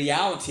 But in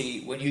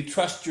reality, when you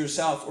trust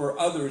yourself or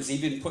others,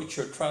 even put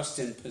your trust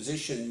in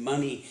position,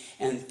 money,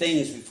 and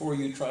things before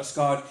you trust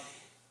God,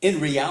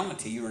 in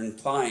reality, you're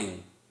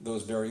implying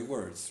those very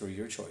words through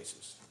your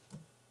choices.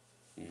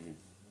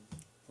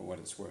 For what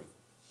it's worth.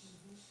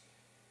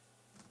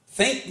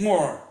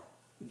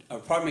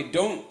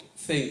 Don't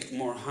think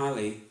more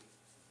highly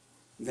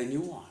than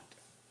you ought.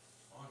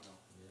 Oh, no.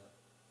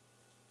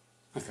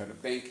 I got a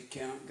bank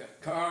account, got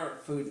a car,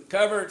 food and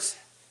cupboards,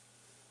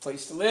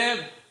 place to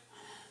live.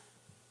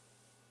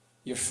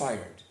 You're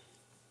fired.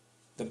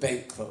 The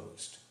bank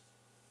closed.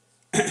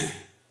 The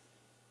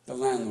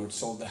landlord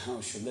sold the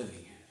house you're living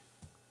in.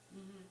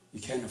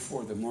 You can't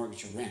afford the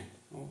mortgage or rent.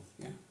 Oh,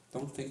 yeah.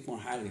 Don't think more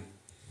highly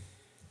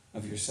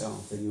of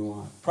yourself than you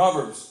ought.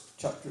 Proverbs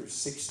chapter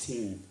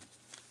 16.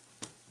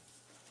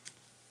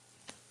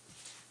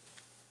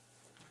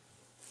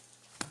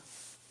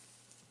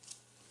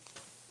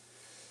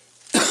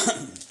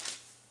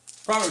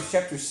 Proverbs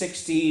chapter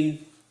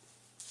 16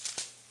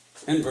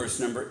 and verse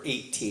number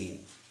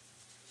 18.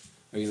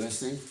 Are you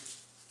listening?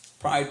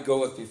 Pride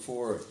goeth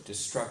before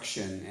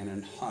destruction, and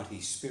an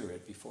haughty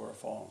spirit before a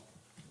fall.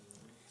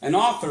 An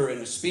author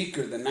and a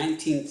speaker of the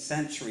 19th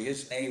century,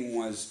 his name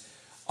was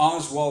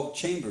Oswald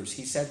Chambers.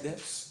 He said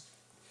this: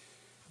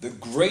 the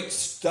great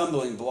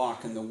stumbling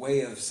block in the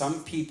way of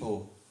some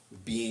people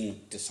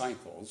being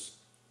disciples,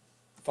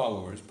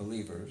 followers,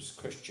 believers,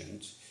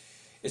 Christians,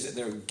 is that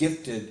they're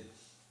gifted,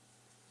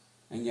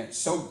 and yet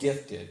so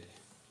gifted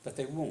that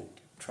they won't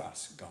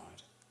trust God.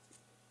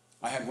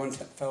 I had one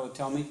fellow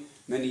tell me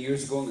many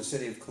years ago in the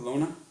city of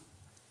Kelowna,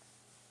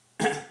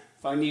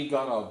 if I need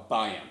God, I'll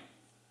buy him.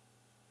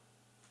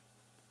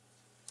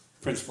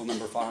 Principle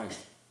number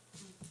 5.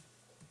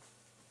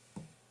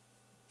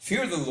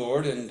 Fear the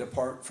Lord and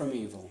depart from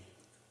evil.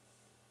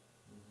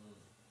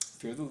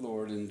 Fear the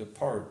Lord and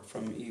depart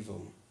from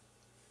evil.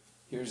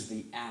 Here's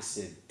the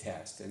acid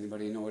test.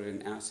 Anybody know what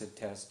an acid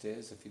test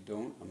is? If you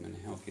don't, I'm going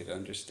to help you to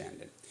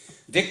understand it.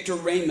 Victor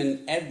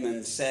Raymond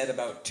Edmonds said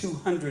about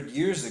 200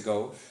 years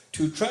ago,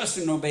 to trust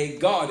and obey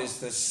God is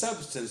the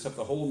substance of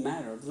the whole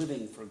matter of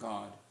living for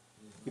God.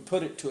 You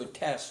put it to a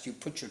test. You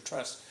put your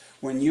trust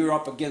when you're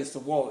up against the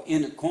wall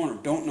in a corner,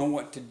 don't know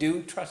what to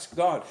do, trust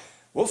God.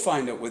 We'll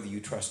find out whether you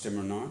trust him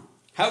or not.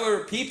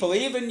 However, people,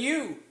 even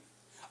you,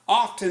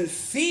 often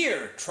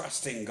fear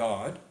trusting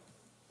God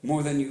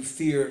more than you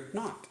fear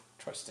not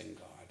trusting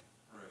God.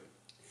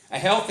 Right. A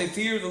healthy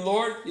fear of the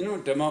Lord,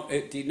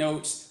 it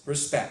denotes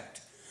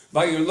respect.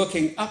 By your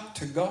looking up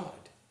to God.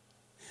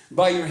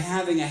 By your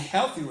having a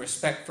healthy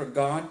respect for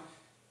God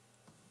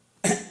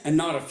and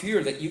not a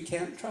fear that you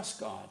can't trust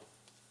God.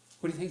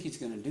 What do you think he's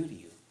going to do to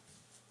you?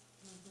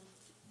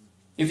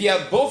 If you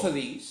have both of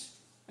these,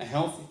 a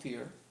healthy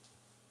fear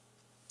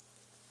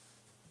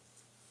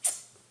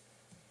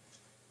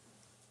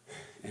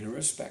and a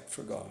respect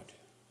for God.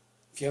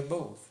 If you have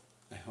both,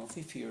 a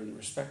healthy fear and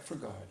respect for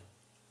God,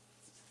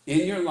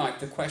 in your life,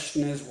 the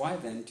question is, why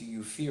then do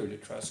you fear to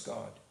trust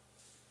God?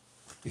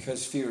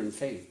 Because fear and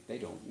faith, they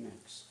don't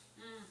mix.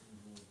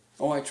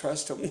 Oh, I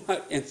trust him.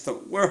 What in the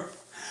world?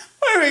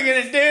 What are we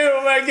going to do?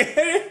 Oh my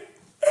God.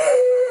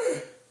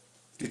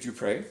 Did you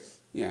pray?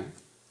 Yeah.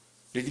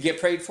 Did you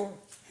get prayed for?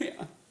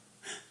 Yeah.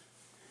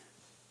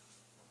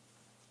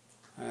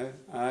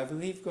 I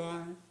believe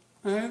God.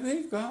 I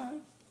believe God.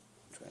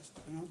 Trust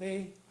and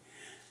obey.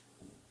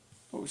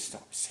 Oh,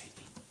 stop, Satan.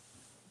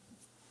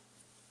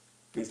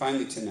 And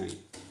finally tonight,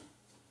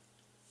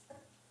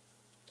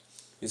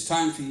 it's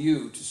time for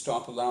you to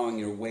stop allowing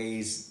your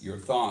ways, your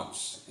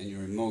thoughts, and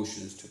your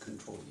emotions to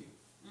control you.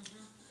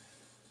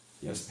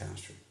 Mm-hmm. Yes,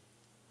 Pastor.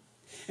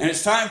 And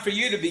it's time for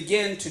you to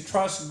begin to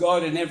trust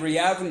God in every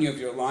avenue of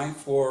your life,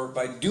 for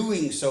by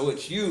doing so,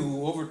 it's you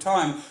who over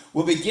time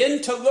will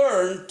begin to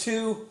learn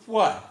to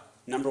what?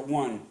 Number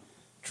one,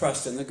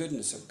 trust in the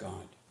goodness of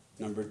God.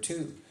 Number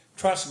two,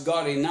 trust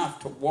God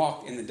enough to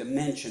walk in the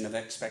dimension of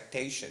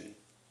expectation.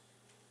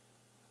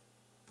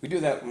 We do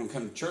that when we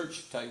come to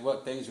church. Tell you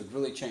what, things would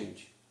really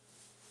change.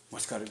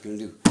 What's God going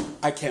to do?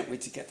 I can't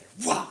wait to get there.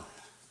 Wow!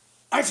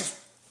 I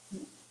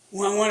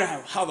wonder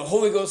how the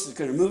Holy Ghost is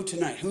going to move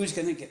tonight. Who's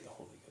going to get the Holy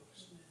Ghost?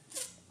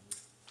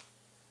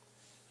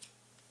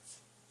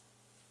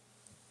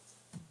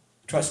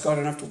 Trust God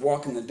enough to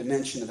walk in the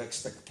dimension of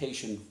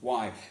expectation.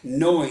 Why?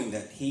 Knowing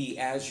that He,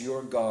 as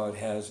your God,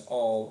 has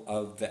all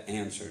of the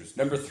answers.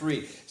 Number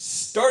three,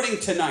 starting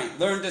tonight,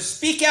 learn to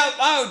speak out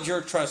loud your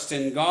trust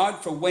in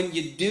God, for when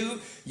you do,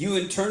 you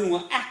in turn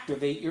will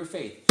activate your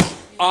faith.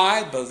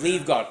 I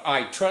believe God.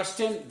 I trust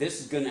Him.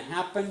 This is going to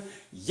happen.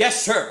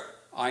 Yes, sir.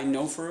 I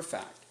know for a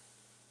fact.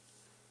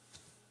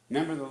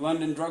 Remember the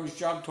London drugs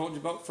job told you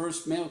about?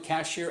 First male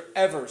cashier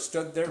ever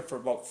stood there for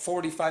about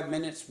 45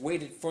 minutes,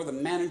 waited for the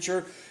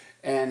manager,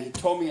 and he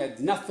told me he had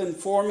nothing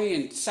for me.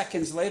 And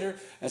seconds later,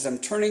 as I'm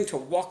turning to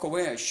walk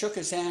away, I shook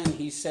his hand.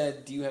 He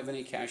said, "Do you have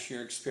any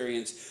cashier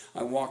experience?"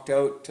 I walked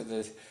out to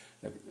the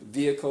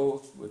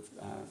vehicle with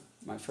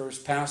my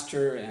first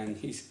pastor, and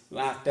he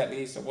laughed at me.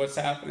 He said, "What's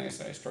happening?" I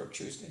said, "I start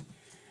Tuesday."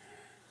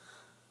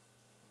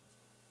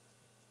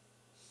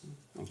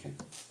 Okay.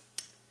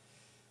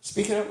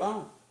 Speak it out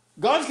loud.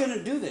 God's going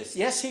to do this.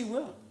 Yes, He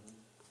will.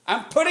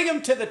 I'm putting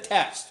Him to the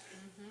test.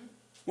 Mm-hmm.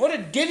 What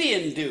did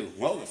Gideon do?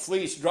 Well, the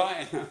fleece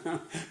dry,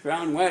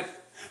 ground wet,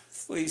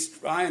 fleece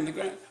dry in the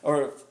ground,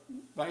 or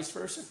vice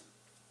versa.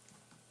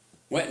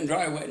 Wet and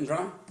dry, wet and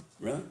dry.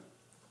 Really?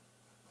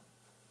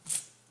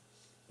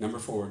 Number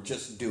four,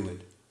 just do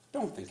it.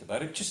 Don't think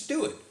about it. Just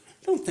do it.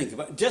 Don't think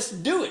about it.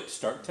 Just do it.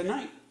 Start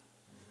tonight.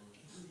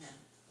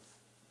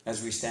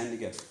 As we stand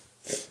together.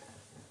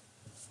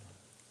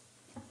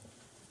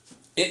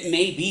 It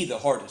may be the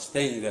hardest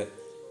thing that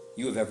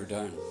you have ever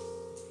done.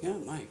 Yeah,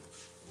 it might.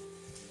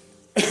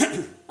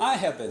 I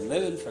have been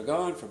living for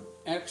God for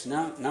X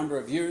number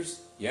of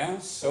years. Yeah,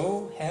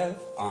 so have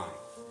I.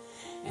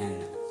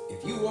 And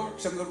if you walk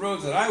some of the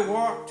roads that I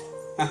walked,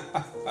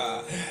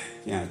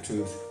 yeah,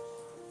 truth.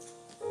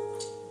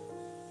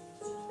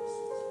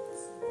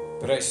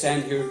 But I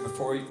stand here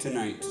before you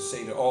tonight to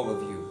say to all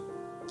of you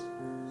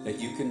that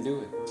you can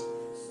do it.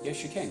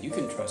 Yes, you can. You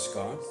can trust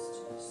God.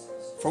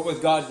 For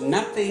with God,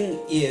 nothing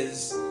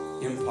is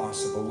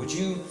impossible. Would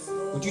you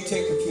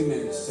take a few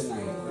minutes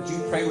tonight? Would you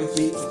pray with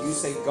me? Would you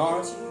say,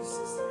 God,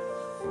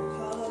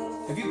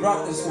 have you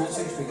brought this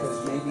message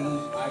because maybe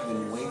I've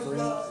been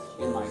wavering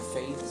in my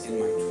faith, in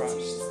my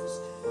trust?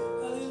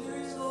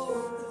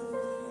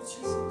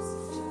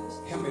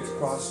 Help me to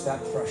cross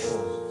that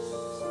threshold